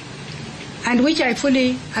 and which I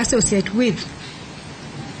fully associate with.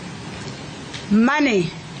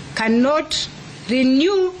 Money cannot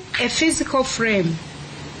renew a physical frame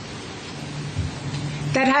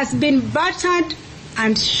that has been battered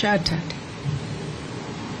and shattered.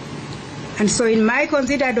 And so in my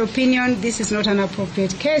considered opinion, this is not an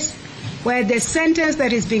appropriate case where the sentence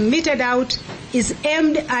that is being meted out is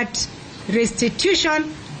aimed at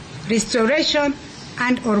restitution, restoration,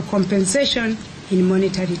 and or compensation in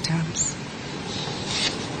monetary terms.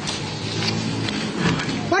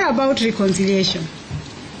 What about reconciliation?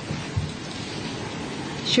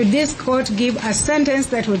 Should this court give a sentence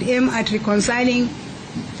that would aim at reconciling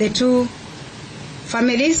the two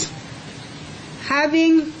families?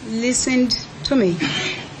 Having listened to me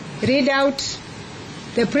read out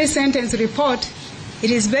the pre-sentence report,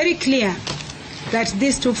 it is very clear that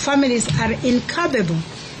these two families are incapable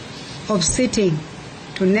of sitting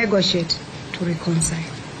to negotiate, to reconcile.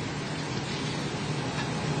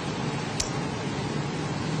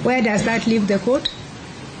 Where does that leave the court?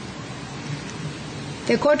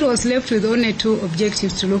 The court was left with only two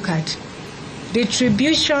objectives to look at: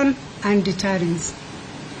 retribution and deterrence.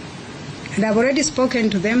 And I've already spoken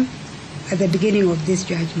to them at the beginning of this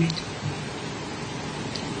judgment.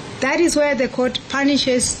 That is where the court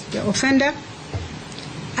punishes the offender,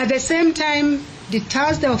 at the same time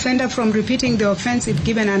deters the offender from repeating the offense if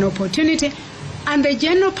given an opportunity, and the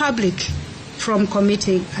general public from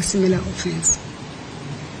committing a similar offense.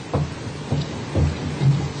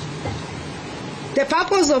 The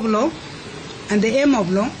purpose of law and the aim of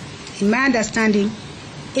law, in my understanding,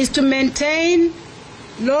 is to maintain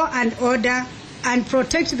law and order and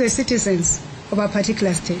protect the citizens of a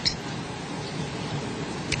particular state.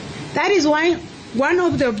 That is why one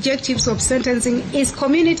of the objectives of sentencing is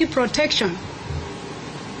community protection.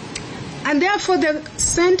 And therefore the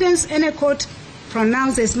sentence any court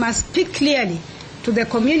pronounces must speak clearly to the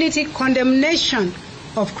community condemnation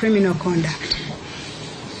of criminal conduct.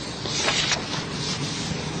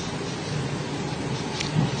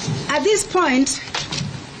 At this point,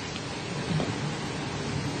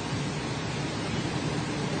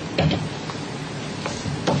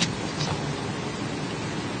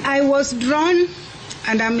 I was drawn,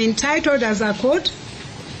 and I'm entitled as a court,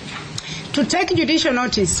 to take judicial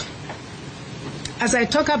notice as I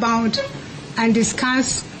talk about and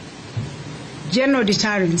discuss general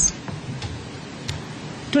deterrence,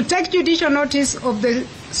 to take judicial notice of the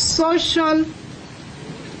social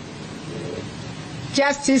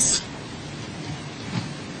justice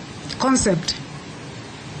concept.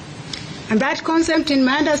 And that concept, in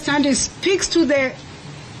my understanding, speaks to the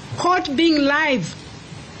court being live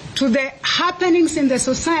to the happenings in the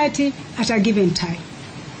society at a given time.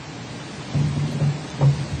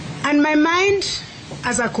 And my mind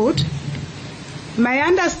as a court, my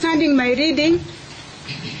understanding, my reading,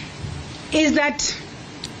 is that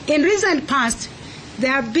in recent past,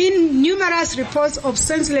 there have been numerous reports of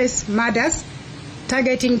senseless murders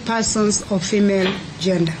targeting persons of female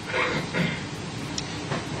gender.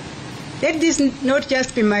 Let this not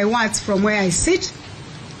just be my words from where I sit.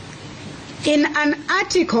 In an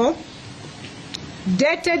article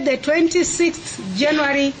dated the 26th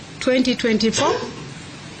January 2024,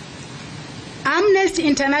 Amnesty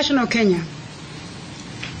International Kenya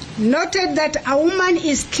noted that a woman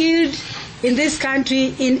is killed in this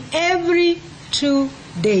country in every 2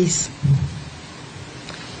 days.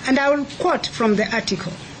 And I will quote from the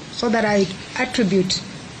article so that I attribute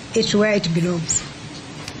it to where it belongs.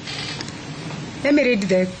 Let me read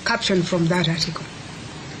the caption from that article.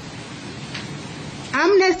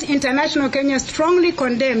 Amnesty International Kenya strongly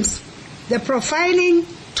condemns the profiling,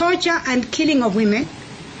 torture, and killing of women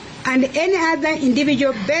and any other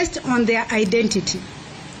individual based on their identity.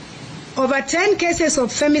 Over 10 cases of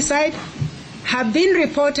femicide have been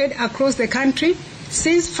reported across the country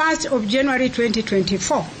since 1st of January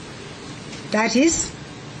 2024. That is,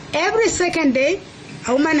 every second day,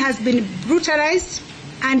 a woman has been brutalized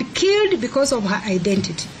and killed because of her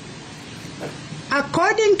identity.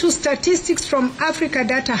 According to statistics from Africa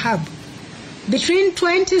Data Hub, between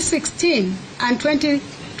 2016 and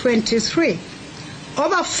 2023,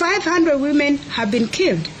 over 500 women have been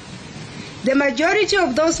killed. The majority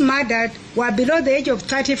of those murdered were below the age of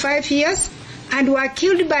 35 years and were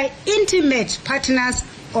killed by intimate partners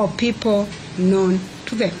or people known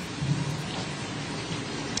to them.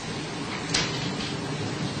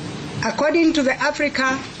 according to the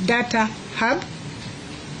Africa Data Hub,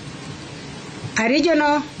 a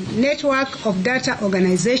regional network of data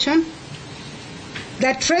organization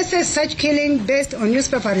that traces such killing based on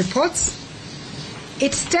newspaper reports,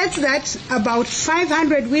 it states that about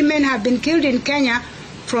 500 women have been killed in Kenya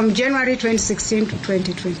from January 2016 to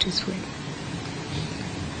 2023.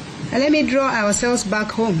 Now let me draw ourselves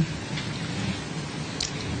back home.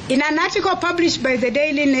 In an article published by the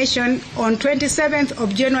Daily Nation on 27th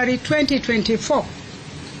of January 2024,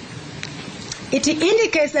 it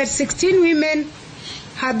indicates that 16 women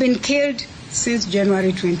have been killed since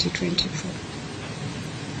January 2024.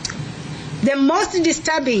 The most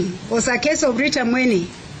disturbing was a case of Rita Mweni,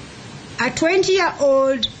 a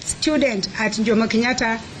 20-year-old student at Jomo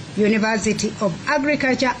Kenyatta University of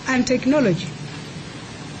Agriculture and Technology,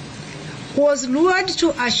 who was lured to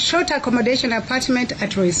a short accommodation apartment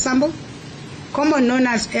at Roysambu, commonly known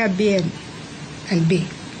as Airbnb.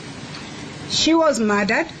 She was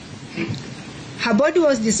murdered, her body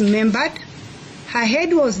was dismembered, her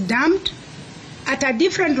head was dumped at a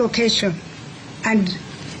different location, and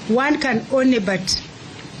one can only but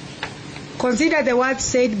consider the words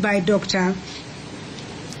said by Dr.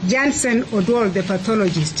 Jansen Odwal, the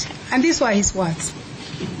pathologist. And these were his words.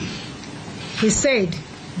 He said,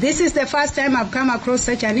 "This is the first time I've come across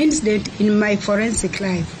such an incident in my forensic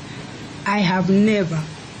life. I have never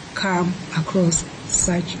come across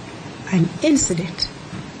such an incident."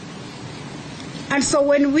 And so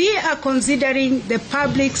when we are considering the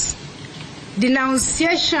public's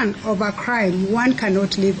denunciation of a crime, one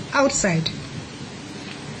cannot live outside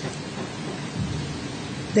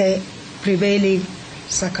the prevailing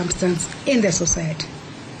circumstance in the society.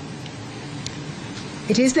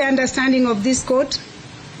 It is the understanding of this court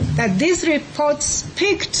that these reports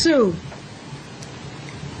speak to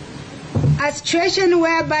a situation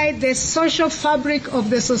whereby the social fabric of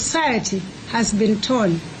the society has been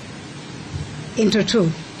torn into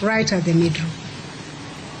two, right at the middle.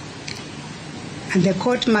 And the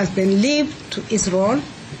court must then live to its role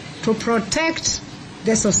to protect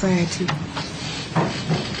the society.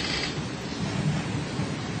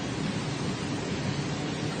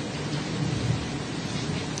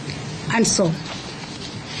 And so,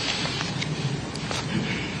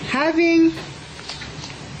 having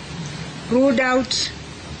ruled out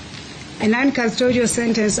a non-custodial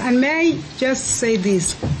sentence, and may I just say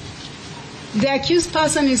this, the accused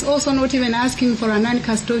person is also not even asking for a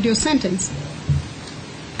non-custodial sentence.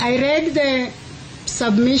 I read the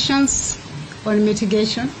submissions on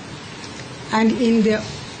mitigation, and in their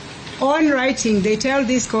own writing, they tell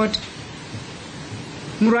this court,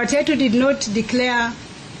 Muratetu did not declare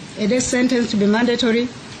a death sentence to be mandatory,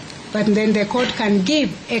 but then the court can give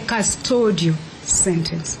a custodial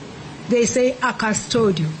sentence. They say a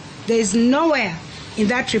custodial. There is nowhere in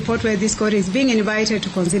that report where this court is being invited to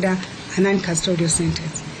consider a non-custodial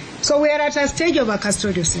sentence. So we are at a stage of a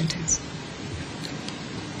custodial sentence.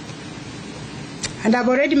 And I've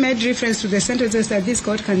already made reference to the sentences that this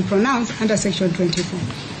court can pronounce under Section 24.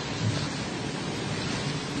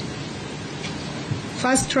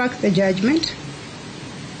 Fast track the judgment.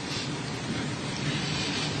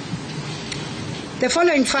 The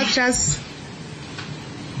following factors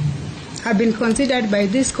have been considered by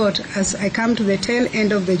this court as I come to the tail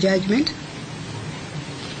end of the judgment.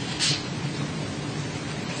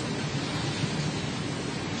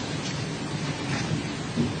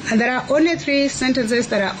 And there are only 3 sentences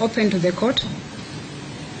that are open to the court.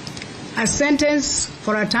 A sentence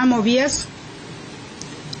for a term of years,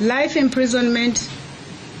 life imprisonment,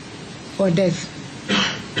 or death.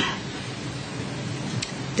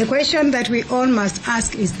 The question that we all must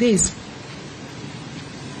ask is this: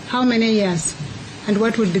 how many years, and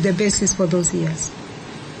what would be the basis for those years?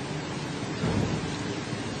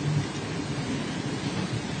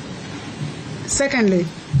 Secondly,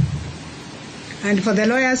 and for the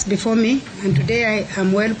lawyers before me, and today I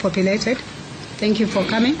am well populated, thank you for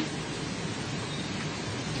coming.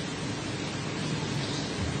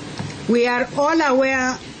 We are all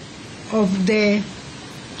aware of the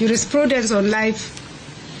jurisprudence on life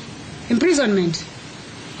imprisonment,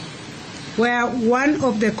 where one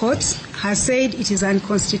of the courts has said it is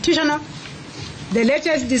unconstitutional. The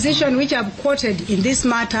latest decision which I've quoted in this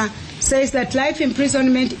matter says that life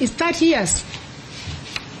imprisonment is 30 years.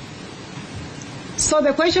 So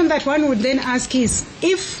the question that one would then ask is,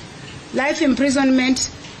 if life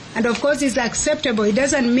imprisonment, and of course is acceptable, it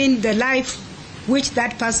doesn't mean the life which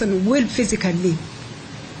that person will physically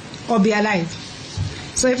live or be alive.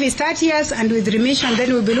 So if it's 30 years and with remission,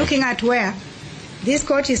 then we'll be looking at where this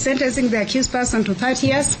court is sentencing the accused person to 30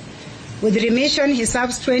 years. With remission, he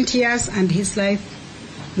serves 20 years and his life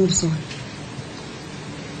moves on.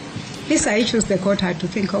 These are issues the court had to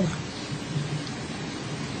think over.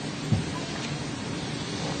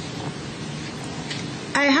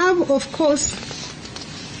 I have, of course,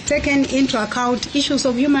 taken into account issues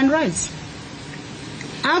of human rights.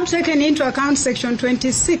 I've taken into account Article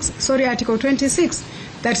 26,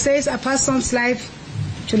 that says a person's life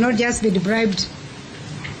should not just be deprived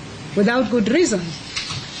without good reason.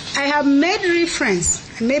 I have made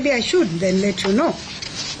reference, and maybe I should then let you know,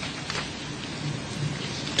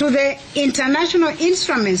 to the international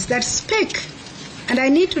instruments that speak, and I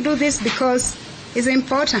need to do this because it's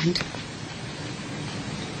important,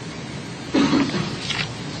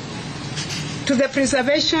 to the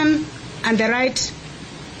preservation and the right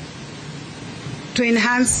to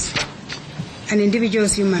enhance an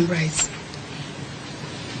individual's human rights.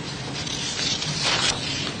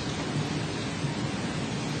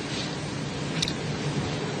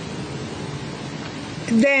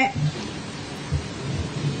 The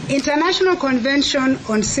International Convention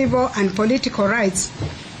on Civil and Political Rights,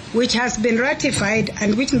 which has been ratified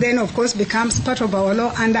and which then, of course, becomes part of our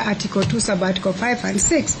law under Article 2, Sub-Article 5 and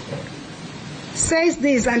 6, says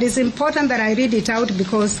this, and it's important that I read it out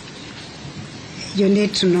because you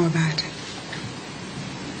need to know that.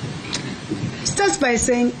 It starts by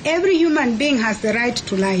saying every human being has the right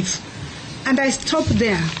to life. And I stop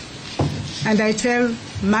there and I tell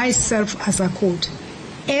myself as a quote,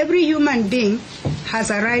 every human being has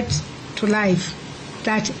a right to life.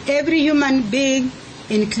 That every human being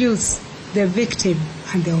includes the victim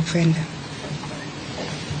and the offender.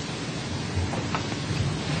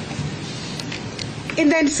 It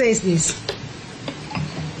then says this.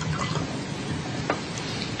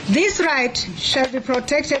 This right shall be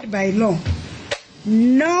protected by law.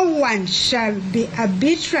 No one shall be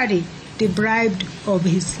arbitrarily deprived of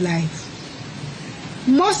his life.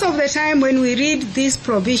 Most of the time when we read these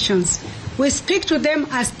provisions, we speak to them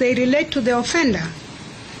as they relate to the offender.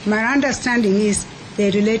 My understanding is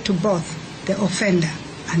they relate to both the offender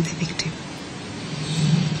and the victim.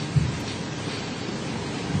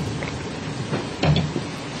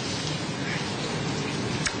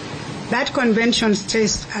 That convention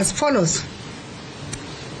states as follows,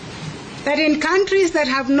 that in countries that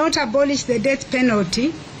have not abolished the death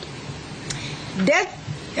penalty,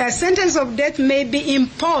 a sentence of death may be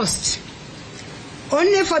imposed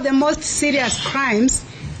only for the most serious crimes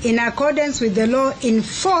in accordance with the law in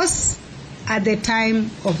force at the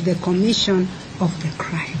time of the commission of the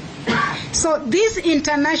crime. So these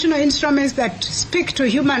international instruments that speak to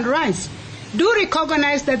human rights do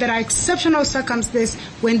recognize that there are exceptional circumstances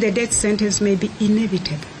when the death sentence may be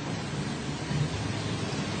inevitable.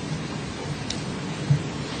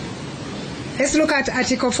 Let's look at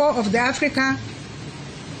Article 4 of the Africa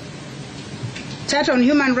Charter on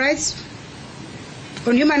Human Rights,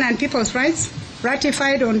 on Human and People's Rights,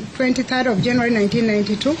 ratified on 23rd of January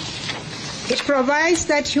 1992. It provides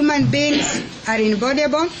that human beings are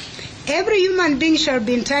inviolable. Every human being shall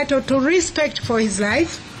be entitled to respect for his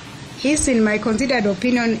life. His, in my considered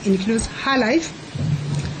opinion, includes her life,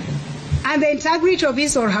 and the integrity of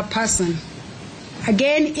his or her person.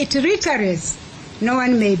 Again, it reiterates, no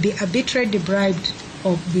one may be arbitrarily deprived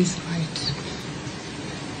of this right.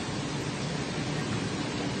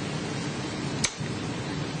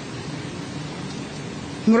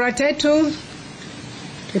 Muratetu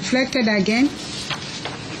reflected again.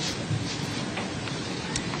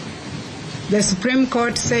 The Supreme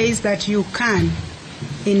Court says that you can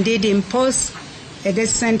indeed impose a death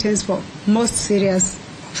sentence for most serious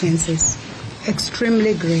offenses,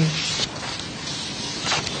 extremely grave.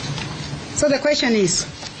 So the question is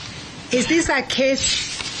this a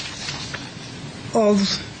case of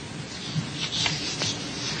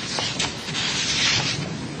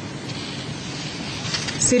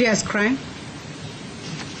serious crime?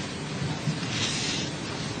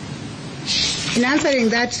 In answering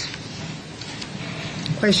that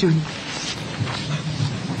question,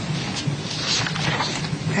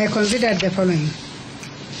 I considered the following.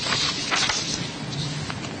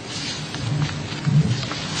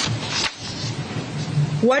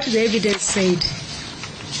 What the evidence said.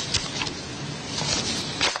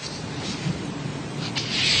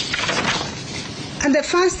 And the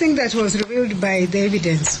first thing that was revealed by the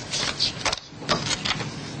evidence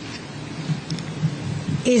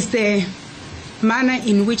is the manner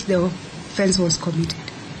in which the offense was committed.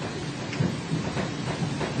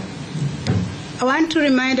 I want to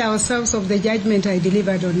remind ourselves of the judgment I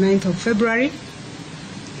delivered on 9th of February,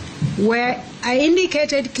 where I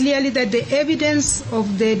indicated clearly that the evidence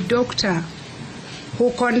of the doctor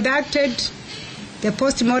who conducted the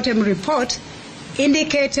post-mortem report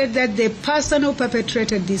indicated that the person who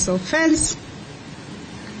perpetrated this offense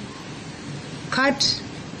cut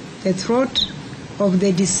the throat of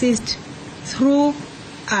the deceased through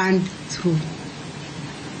and through.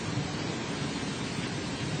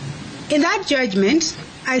 In that judgment,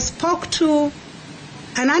 I spoke to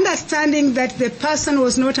an understanding that the person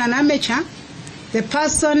was not an amateur. The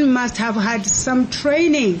person must have had some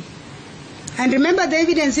training. And remember, the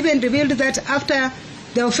evidence even revealed that after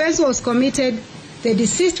the offense was committed, the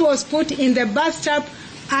deceased was put in the bathtub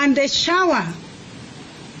and the shower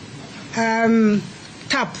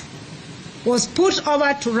tap was put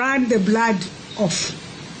over to run the blood off.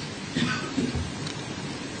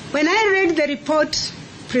 When I read the report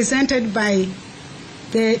presented by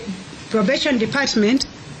the probation department,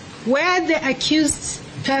 where the accused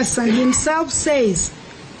person himself says,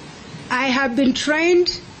 I have been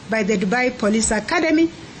trained by the Dubai Police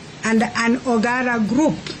Academy and an Ogara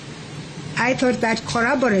group, I thought that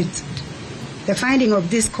corroborates the finding of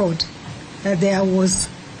this court that there was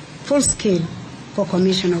full scale for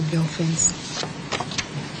commission of the offense.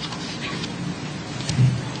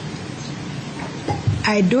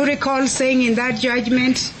 I do recall saying in that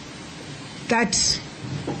judgment that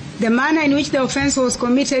the manner in which the offense was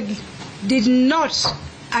committed did not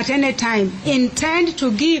at any time intend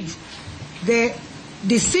to give the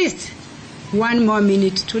deceased 1 more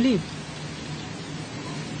minute to live.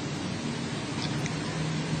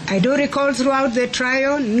 I do recall throughout the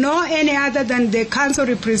trial, no any other than the counsel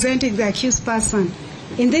representing the accused person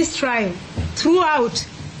in this trial throughout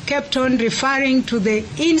kept on referring to the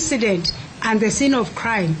incident and the scene of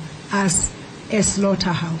crime as a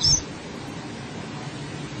slaughterhouse.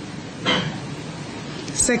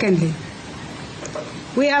 Secondly,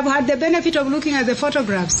 we have had the benefit of looking at the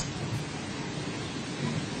photographs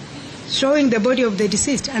showing the body of the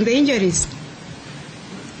deceased and the injuries.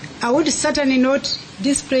 I would certainly not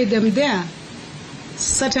display them there,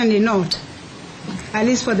 certainly not, at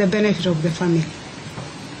least for the benefit of the family.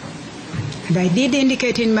 And I did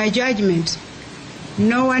indicate in my judgment,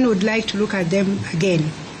 no one would like to look at them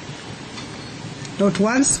again. Not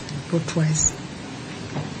once, not twice.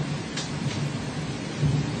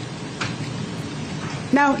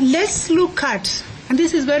 Now let's look at, and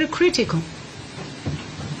this is very critical,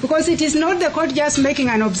 because it is not the court just making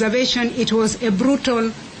an observation, it was a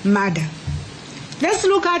brutal murder. Let's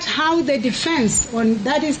look at how the defense,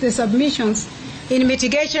 that is the submissions in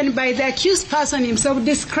mitigation by the accused person himself,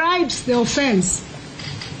 describes the offense.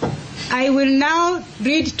 I will now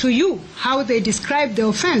read to you how they describe the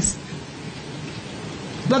offense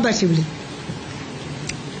verbatimly.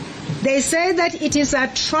 They say that it is a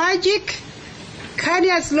tragic,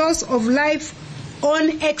 courteous loss of life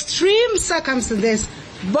on extreme circumstances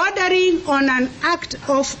bordering on an act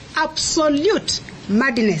of absolute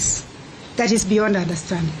madness that is beyond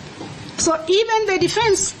understanding. So even the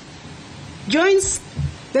defense joins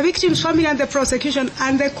the victim's family and the prosecution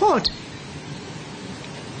and the court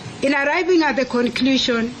in arriving at the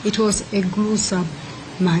conclusion it was a gruesome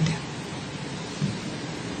murder.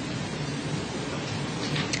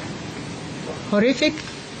 Horrific,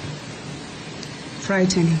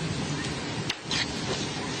 frightening.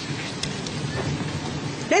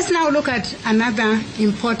 Let's now look at another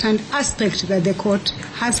important aspect that the court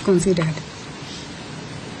has considered.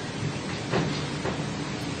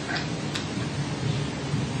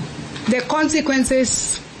 The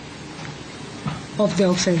consequences of the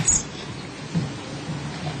offense.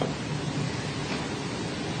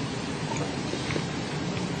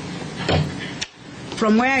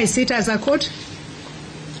 From where I sit as a court,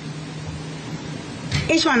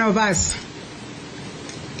 each one of us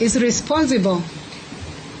is responsible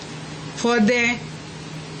for the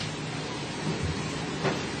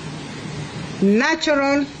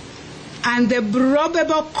natural and the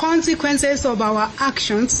probable consequences of our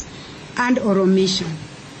actions and or omission.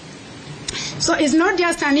 So it's not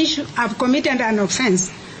just an issue of committed an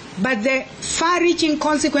offense, but the far-reaching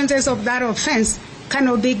consequences of that offense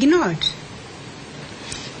cannot be ignored.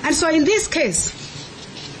 And so in this case,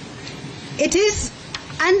 it is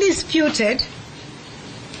undisputed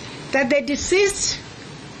that the deceased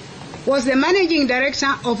was the managing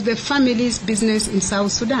director of the family's business in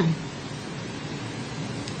South Sudan.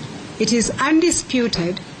 It is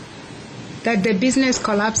undisputed that the business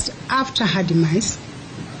collapsed after her demise.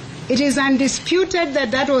 It is undisputed that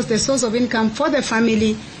that was the source of income for the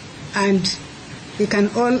family, and we can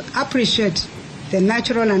all appreciate the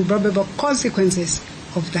natural and probable consequences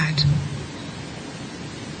of that.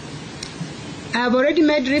 I have already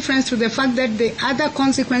made reference to the fact that the other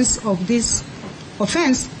consequence of this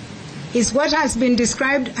offense is what has been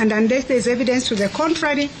described, and unless there is evidence to the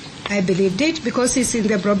contrary, I believed it because it's in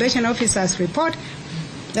the probation officer's report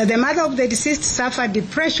that the mother of the deceased suffered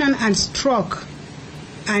depression and stroke,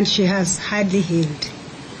 and she has hardly healed.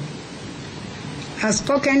 I've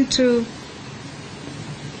spoken to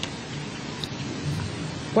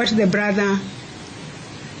what the brother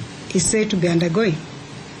is said to be undergoing.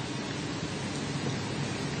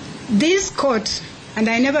 This court, and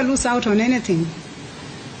I never lose out on anything,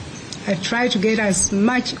 I try to get as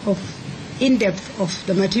much of in-depth of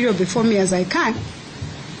the material before me as I can,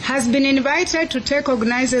 has been invited to take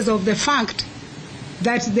cognizance of the fact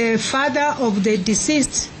that the father of the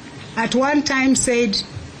deceased at one time said,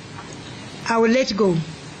 I will let go.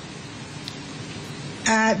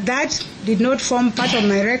 That did not form part of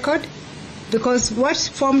my record, because what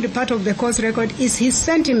formed part of the court's record is his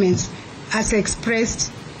sentiments as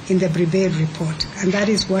expressed in the brigade report, and that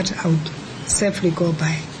is what I would safely go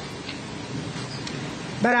by.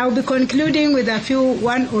 But I'll be concluding with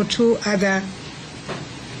one or two other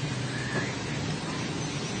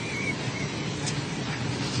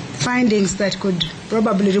findings that could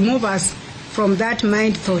probably remove us from that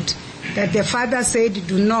mind thought that the father said,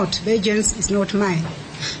 do not, vengeance is not mine.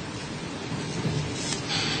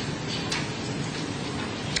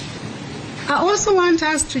 I also want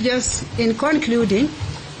us to just, in concluding,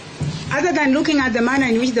 other than looking at the manner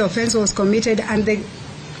in which the offense was committed and the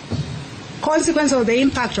consequence of the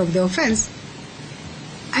impact of the offense,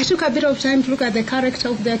 I took a bit of time to look at the character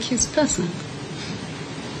of the accused person.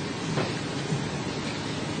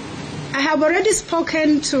 I have already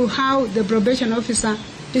spoken to how the probation officer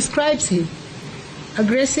describes him: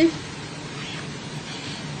 aggressive,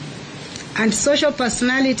 and social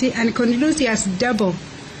personality, and concludes he has double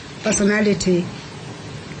personality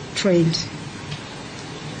trained.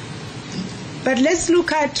 But let's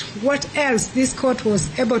look at what else this court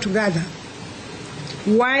was able to gather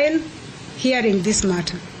while hearing this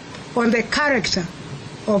matter on the character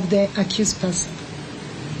of the accused person.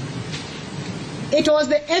 It was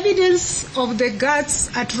the evidence of the guards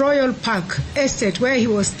at Royal Park Estate, where he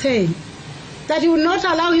was staying, that he would not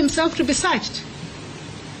allow himself to be searched.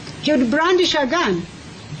 He would brandish a gun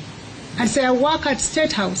and say, I work at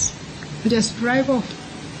State House, and just drive off.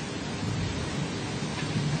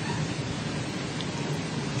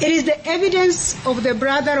 It is the evidence of the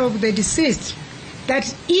brother of the deceased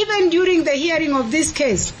that even during the hearing of this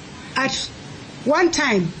case, at one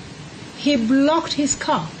time, he blocked his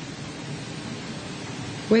car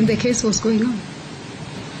when the case was going on.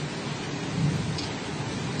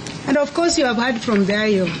 And of course, you have heard from the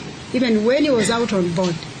IO, even when he was out on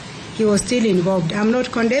board, he was still involved. I'm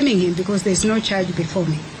not condemning him because there's no charge before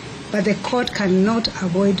me. But the court cannot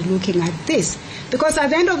avoid looking at this. Because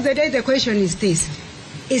at the end of the day, the question is this: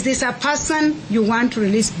 is this a person you want to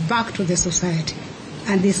release back to the society?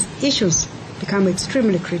 And these issues become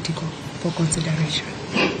extremely critical for consideration.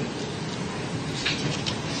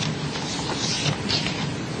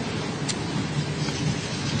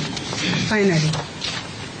 Finally,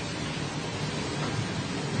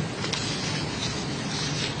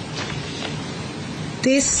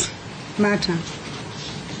 this matter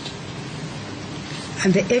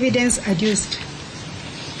and the evidence adduced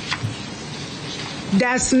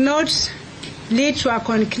does not lead to a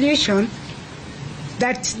conclusion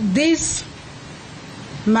that this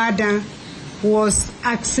murder was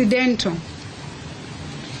accidental.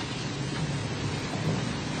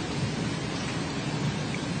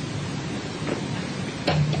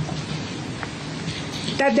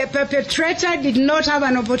 That the perpetrator did not have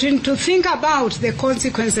an opportunity to think about the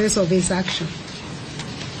consequences of his action.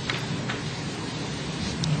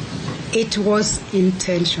 It was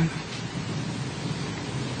intentional.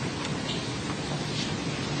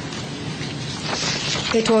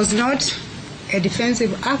 It was not a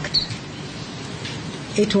defensive act.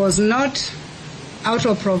 It was not out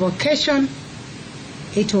of provocation.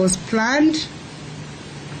 It was planned.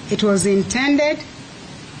 It was intended,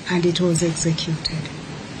 and it was executed.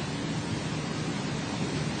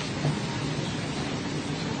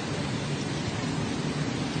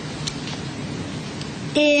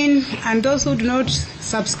 And those who do not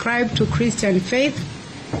subscribe to Christian faith,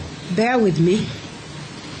 bear with me.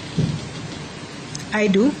 I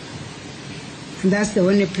do, and that's the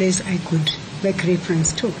only place I could make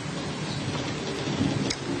reference to.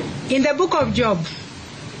 In the book of Job,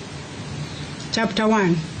 chapter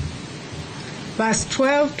 1, verse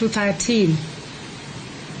 12 to 13,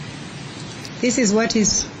 this is what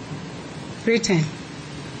is written.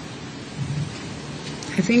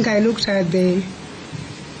 I think I looked at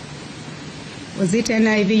was it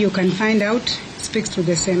NIV? You can find out. It speaks to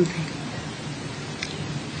the same thing.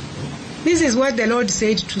 This is what the Lord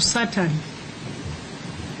said to Satan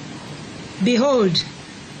Behold,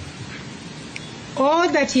 all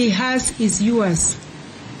that he has is yours.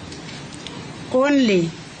 Only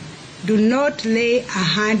do not lay a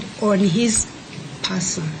hand on his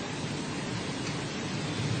person.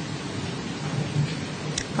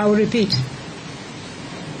 I will repeat.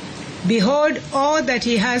 Behold, all that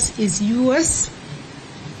he has is yours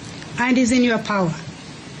and is in your power.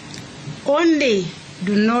 Only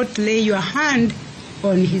do not lay your hand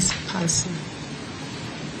on his person.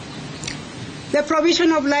 The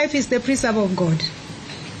provision of life is the preserve of God,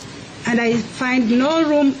 and I find no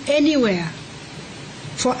room anywhere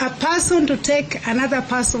for a person to take another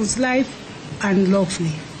person's life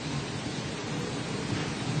unlawfully.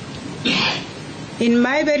 In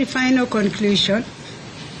my very final conclusion,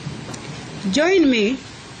 join me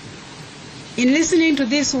in listening to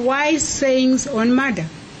these wise sayings on murder.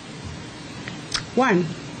 1.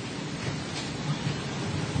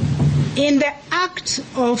 In the act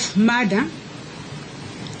of murder,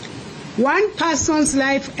 one person's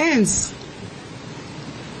life ends,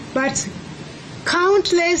 but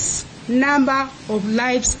countless number of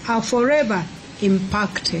lives are forever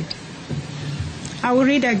impacted. I will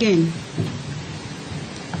read again.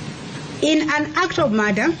 In an act of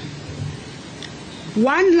murder,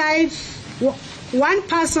 one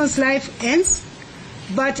person's life ends,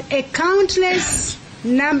 but a countless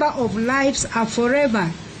number of lives are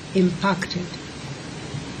forever impacted.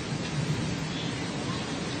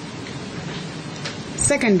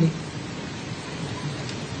 Secondly,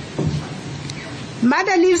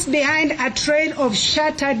 murder leaves behind a trail of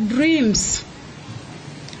shattered dreams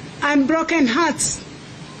and broken hearts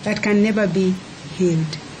that can never be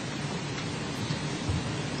healed.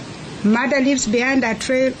 Murder leaves behind a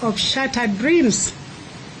trail of shattered dreams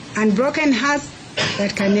and broken hearts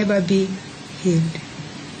that can never be healed.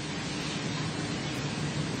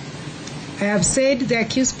 I have said the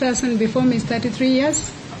accused person before me is 33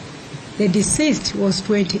 years. The deceased was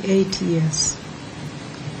 28 years.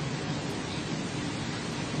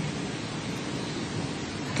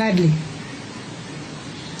 Thirdly,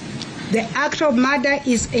 the act of murder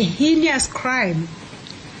is a heinous crime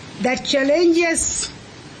that challenges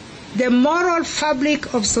the moral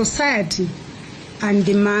fabric of society and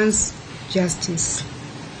demands justice.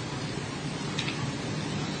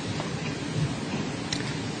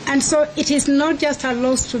 And so it is not just a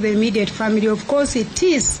loss to the immediate family. Of course it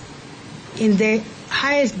is in the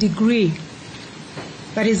highest degree,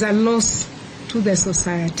 but it's a loss to the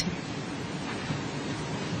society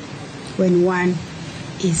when one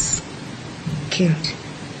is killed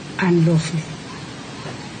unlawfully.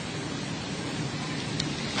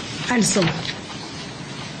 And so,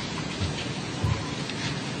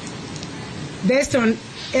 based on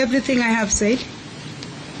everything I have said,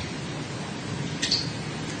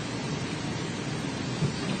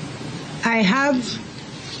 I have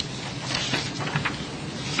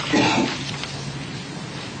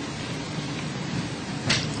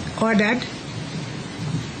ordered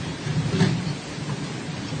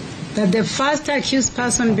that the first accused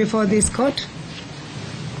person before this court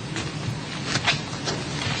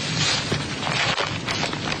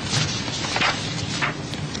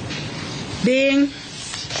being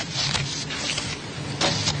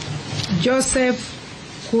Joseph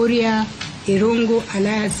Kuria Irungu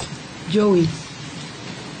alias Jowie,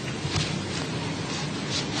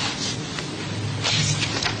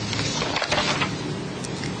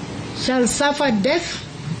 shall suffer death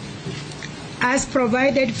as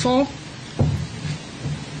provided for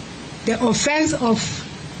the offense of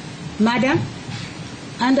murder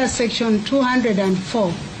under section 204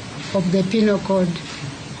 of the Penal Code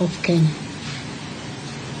of Kenya.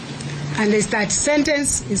 Unless that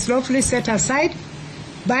sentence is lawfully set aside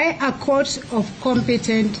by a court of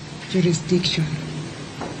competent jurisdiction.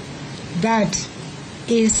 That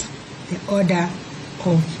is the order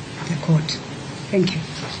of the court. Thank you.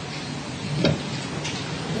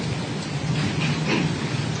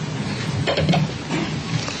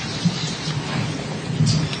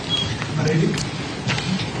 Ready?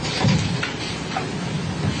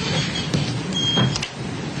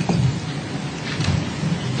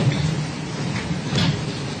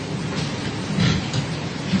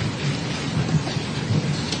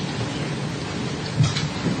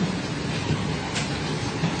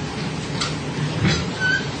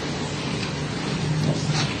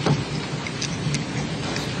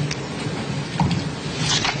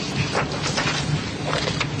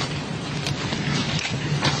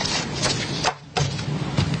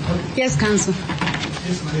 Yes, Counsel.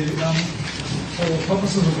 Yes, my lady. For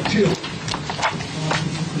purposes of appeal,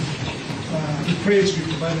 the phrase we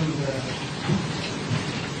provided with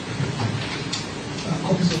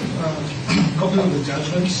copies of copy of the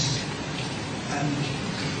judgments and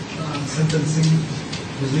sentencing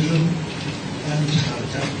decision and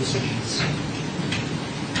judge proceedings.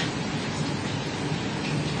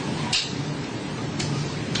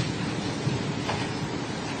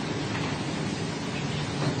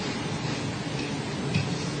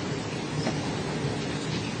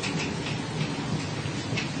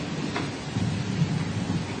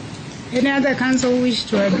 Any other counsel wish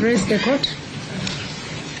to address the court?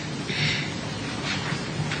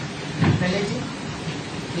 Melody,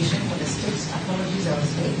 vision for the state's apologies are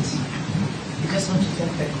late. We just want to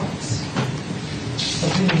thank the courts for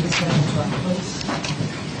bringing this matter to a close.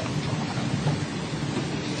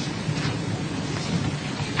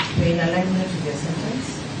 We're in alignment with their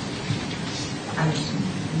sentence, and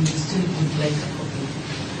we still would like a copy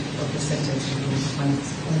of the sentence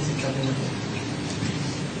once it's available.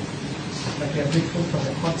 But we are grateful for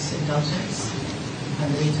the court's indulgence and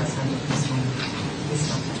the way it has handled this matter.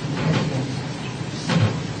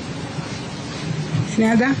 Any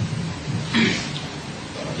other?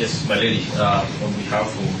 Yes, my lady, on behalf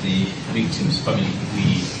of the victim's family,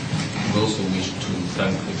 we also wish to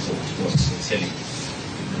thank the court for sincerely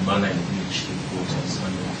the manner in which the court has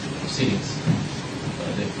handled the proceedings.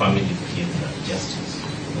 The family feel that justice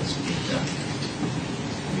was being done.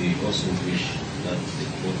 We also wish that the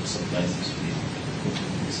court supplies us with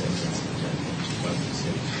putting the sentence and judgment to pass the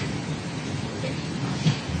sentence. Thank you.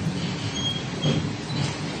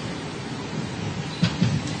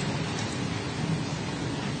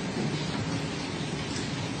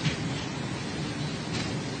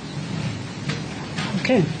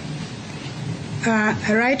 Okay.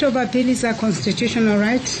 A right of appeal is a constitutional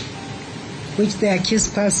right which the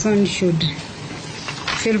accused person should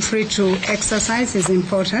feel free to exercise. Is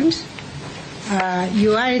important.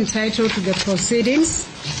 You are entitled to the proceedings,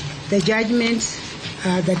 the judgment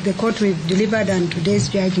that the court will deliver on today's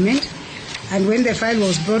judgment. And when the file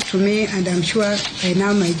was brought to me, and I'm sure by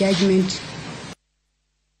now my judgment,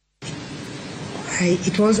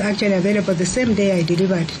 it was actually available the same day I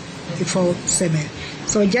delivered before 7.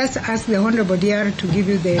 So just ask the Honorable DR to give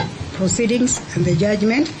you the proceedings and the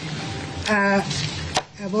judgment.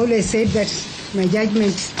 I've always said that my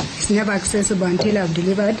judgment is never accessible until I've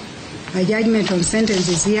delivered. My judgment on sentence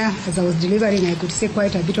is here. As I was delivering, I could see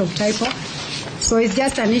quite a bit of typo. So it's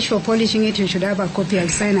just an issue of polishing it. You should have a copy. I'll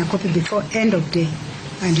sign a copy before end of day,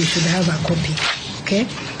 and you should have a copy. Okay?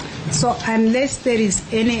 So unless there is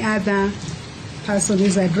any other person who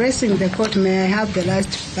is addressing the court, may I have the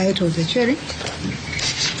last bite of the cherry?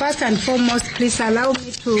 First and foremost, please allow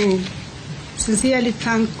me to sincerely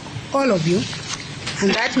thank all of you.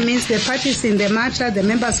 And that means the parties in the matter, the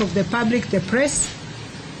members of the public, the press,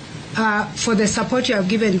 for the support you have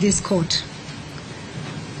given this court.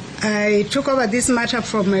 I took over this matter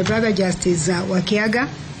from my brother Justice Wakiaga,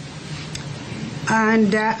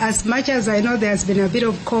 and as much as I know there has been a bit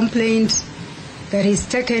of complaint that he's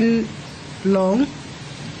taken long,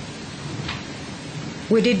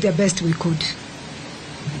 we did the best we could.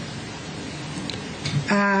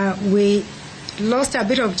 We lost a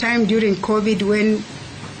bit of time during COVID when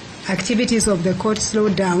activities of the court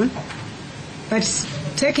slowed down, but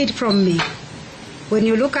take it from me, when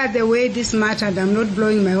you look at the way this matter, and I'm not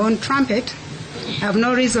blowing my own trumpet, I have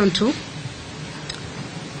no reason to,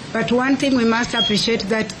 but one thing we must appreciate,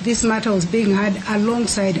 that this matter was being had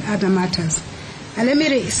alongside other matters. And let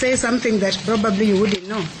me say something that probably you wouldn't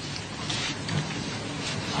know.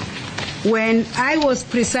 When I was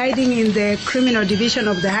presiding in the criminal division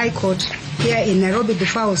of the High Court here in Nairobi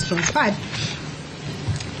before I was transferred,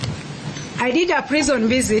 I did a prison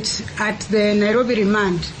visit at the Nairobi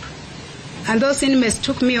remand, and those inmates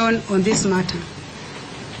took me on this matter.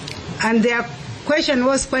 And their question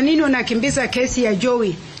was, kwa nini unakimbiza kesi ya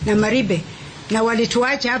Jowie na Maribe na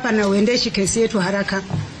walituacha hapa na uendeshi kesi yetu haraka?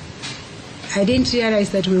 I didn't realize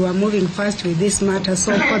that we were moving fast with this matter.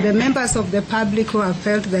 So for the members of the public who have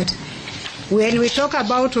felt that when we talk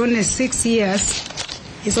about only 6 years,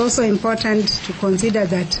 it's also important to consider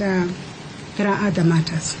that there are other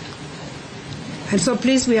matters. And so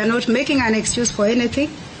please, we are not making an excuse for anything,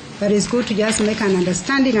 but it's good to just make an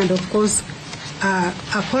understanding and, of course,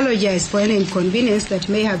 apologize for any inconvenience that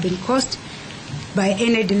may have been caused by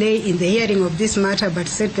any delay in the hearing of this matter, but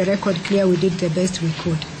set the record clear we did the best we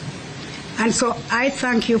could. And so I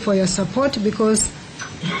thank you for your support, because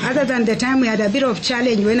other than the time we had a bit of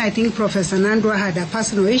challenge when I think Professor Nandwa had a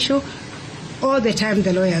personal issue, all the time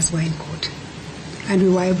the lawyers were in court, and we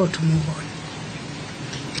were able to move on.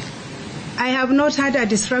 I have not had a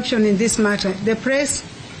disruption in this matter. The press,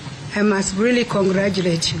 I must really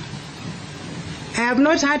congratulate you. I have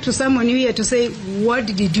not had to summon you here to say, what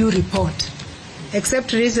did you report?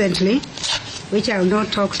 except recently, which I will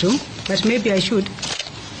not talk to, but maybe I should.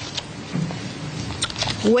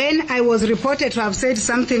 When I was reported to have said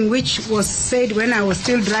something which was said when I was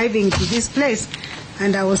still driving to this place,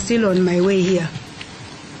 and I was still on my way here.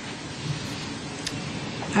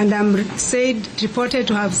 And I'm reported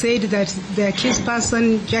to have said that the accused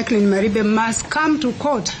person, Jacqueline Maribe, must come to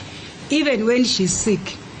court even when she's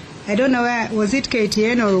sick. I don't know where, was it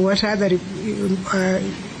KTN or what other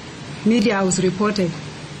media house reported.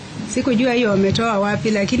 Sikujua hiyo wametoa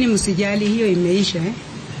wapi, lakini msijali, hiyo imeisha.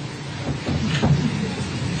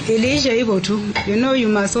 Iliisha hivyo tu. You know, you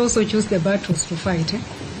must also choose the battles to fight.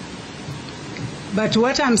 But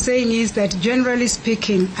what I'm saying is that generally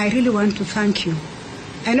speaking, I really want to thank you.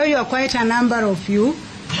 I know you are quite a number of you,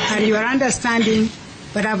 and you are understanding,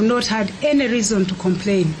 but I've not had any reason to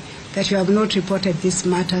complain that you have not reported these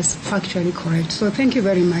matters factually correct. So thank you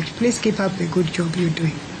very much. Please keep up the good job you're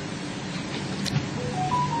doing.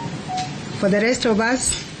 For the rest of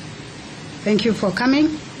us, thank you for coming,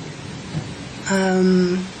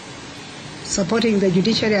 supporting the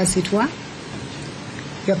judiciary as it were.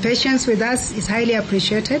 Your patience with us is highly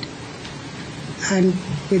appreciated. And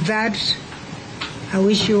with that, I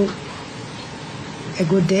wish you a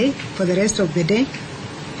good day for the rest of the day.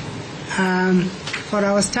 For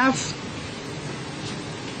our staff,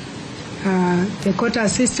 the court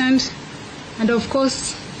assistant, and of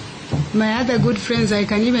course, my other good friends, I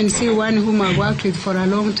can even see one whom I've worked with for a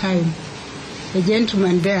long time, the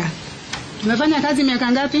gentleman there. Tumefanya kazi miaka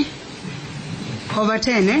ngapi? Over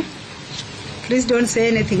 10, eh? Please don't say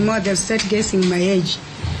anything more, they'll start guessing my age.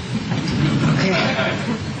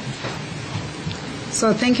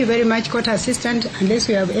 So thank you very much, court assistant. Unless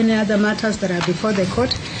we have any other matters that are before the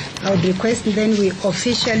court, I would request then we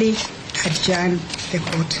officially adjourn the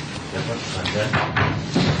court.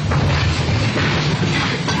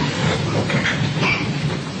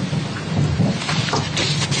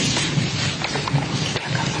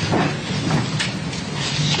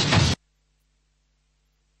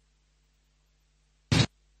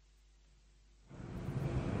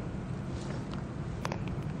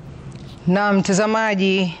 Na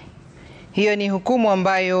mtazamaji, hiyo ni hukumu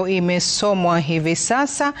ambayo imesomwa hivi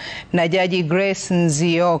sasa na Jaji Grace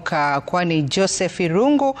Nzioka, kwani Joseph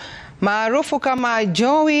Irungu maarufu kama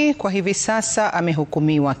Jowie kwa hivi sasa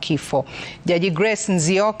amehukumiwa kifo. Jaji Grace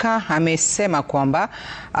Nzioka amesema kwamba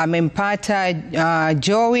amempata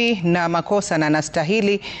Jowie na makosa na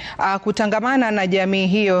anastahili kutangamana na jamii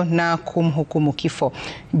hiyo na kumhukumu kifo.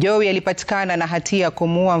 Jowie alipatikana na hatia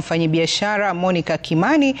kumuua mfanyabiashara Monica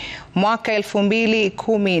Kimani mwaka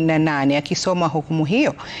 2018. Akisoma hukumu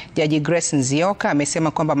hiyo, Jaji Grace Nzioka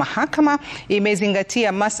amesema kwamba mahakama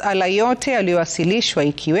imezingatia masala yote yaliyowasilishwa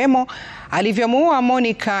ikiwemo alivyomuua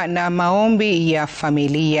Monica na maombi ya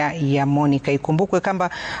familia ya Monica. Ikumbukwe kwamba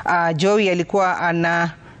Jowie alikuwa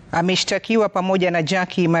ameshtakiwa pamoja na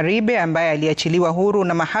Jackie Maribe ambaye aliachiliwa huru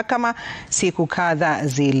na mahakama siku kadhaa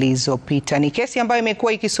zilizopita. Ni kesi ambayo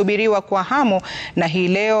imekuwa ikisubiriwa kwa hamu, na hii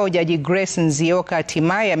leo Jaji Grace Nzioka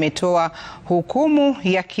hatimaye ametoa hukumu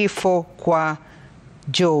ya kifo kwa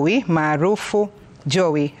Jowie maarufu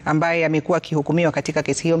Jowie ambaye amekuwa akihukumiwa katika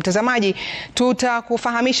kesi hiyo. Mtazamaji,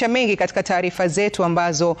 tutakufahamisha mengi katika taarifa zetu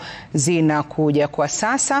ambazo zinakuja. Kwa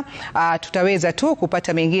sasa tutaweza tu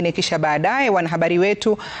kupata mengine, kisha baadaye wanahabari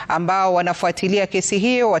wetu ambao wanafuatilia kesi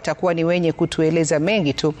hiyo watakuwa ni wenye kutueleza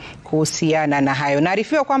mengi tu kuhusiana na hayo.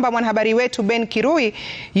 Naarifiwa kwamba mwanahabari wetu Ben Kirui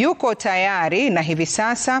yuko tayari na hivi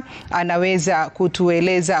sasa anaweza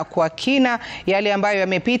kutueleza kwa kina yale ambayo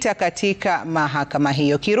yamepita katika mahakama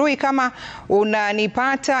hiyo. Kirui, kama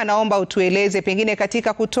unanipata, naomba utueleze pengine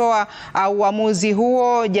katika kutoa uamuzi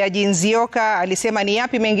huo, Jaji Nzioka alisema ni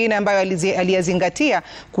yapi mengine ambayo aliyazingatia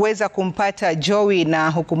kuweza kumpata Jowie na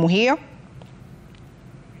hukumu hiyo?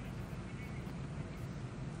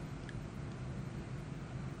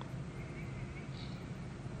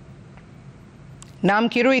 Na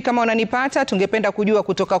Kirui, kama unanipata, tungependa kujua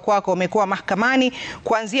kutoka kwako, umekuwa mahakamani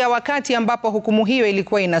kuanzia wakati ambapo hukumu hiyo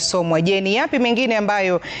ilikuwa inasomwa. Je, ni yapi mengine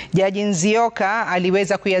ambayo Jaji Nzioka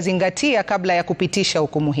aliweza kuyazingatia kabla ya kupitisha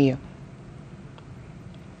hukumu hiyo?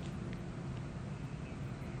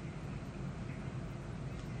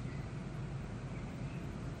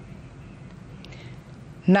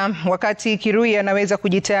 Na wakati Kirui anaweza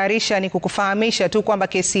kujitayarisha, ni kukufahamisha tu kwamba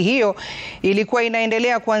kesi hiyo ilikuwa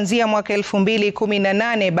inaendelea kuanzia mwaka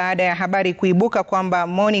 2018 baada ya habari kuibuka kwamba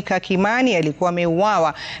Monica Kimani alikuwa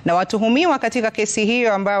ameuawa, na watuhumiwa katika kesi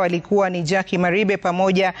hiyo ambao walikuwa ni Jackie Maribe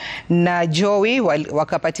pamoja na Jowie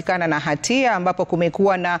wakapatikana na hatia, ambapo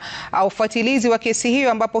kumekuwa na ufuatilizi wa kesi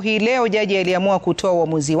hiyo, ambapo hii leo jaji aliamua kutoa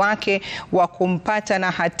uamuzi wake wa kumpata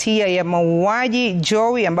na hatia ya mauaji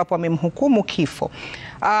Jowie, ambapo amemhukumu kifo.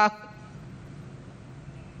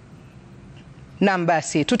 Naam,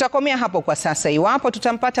 basi tutakomea hapo kwa sasa. Iwapo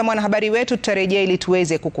tutampata mwanahabari wetu tutarejea ili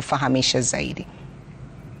tuweze kukufahamisha zaidi.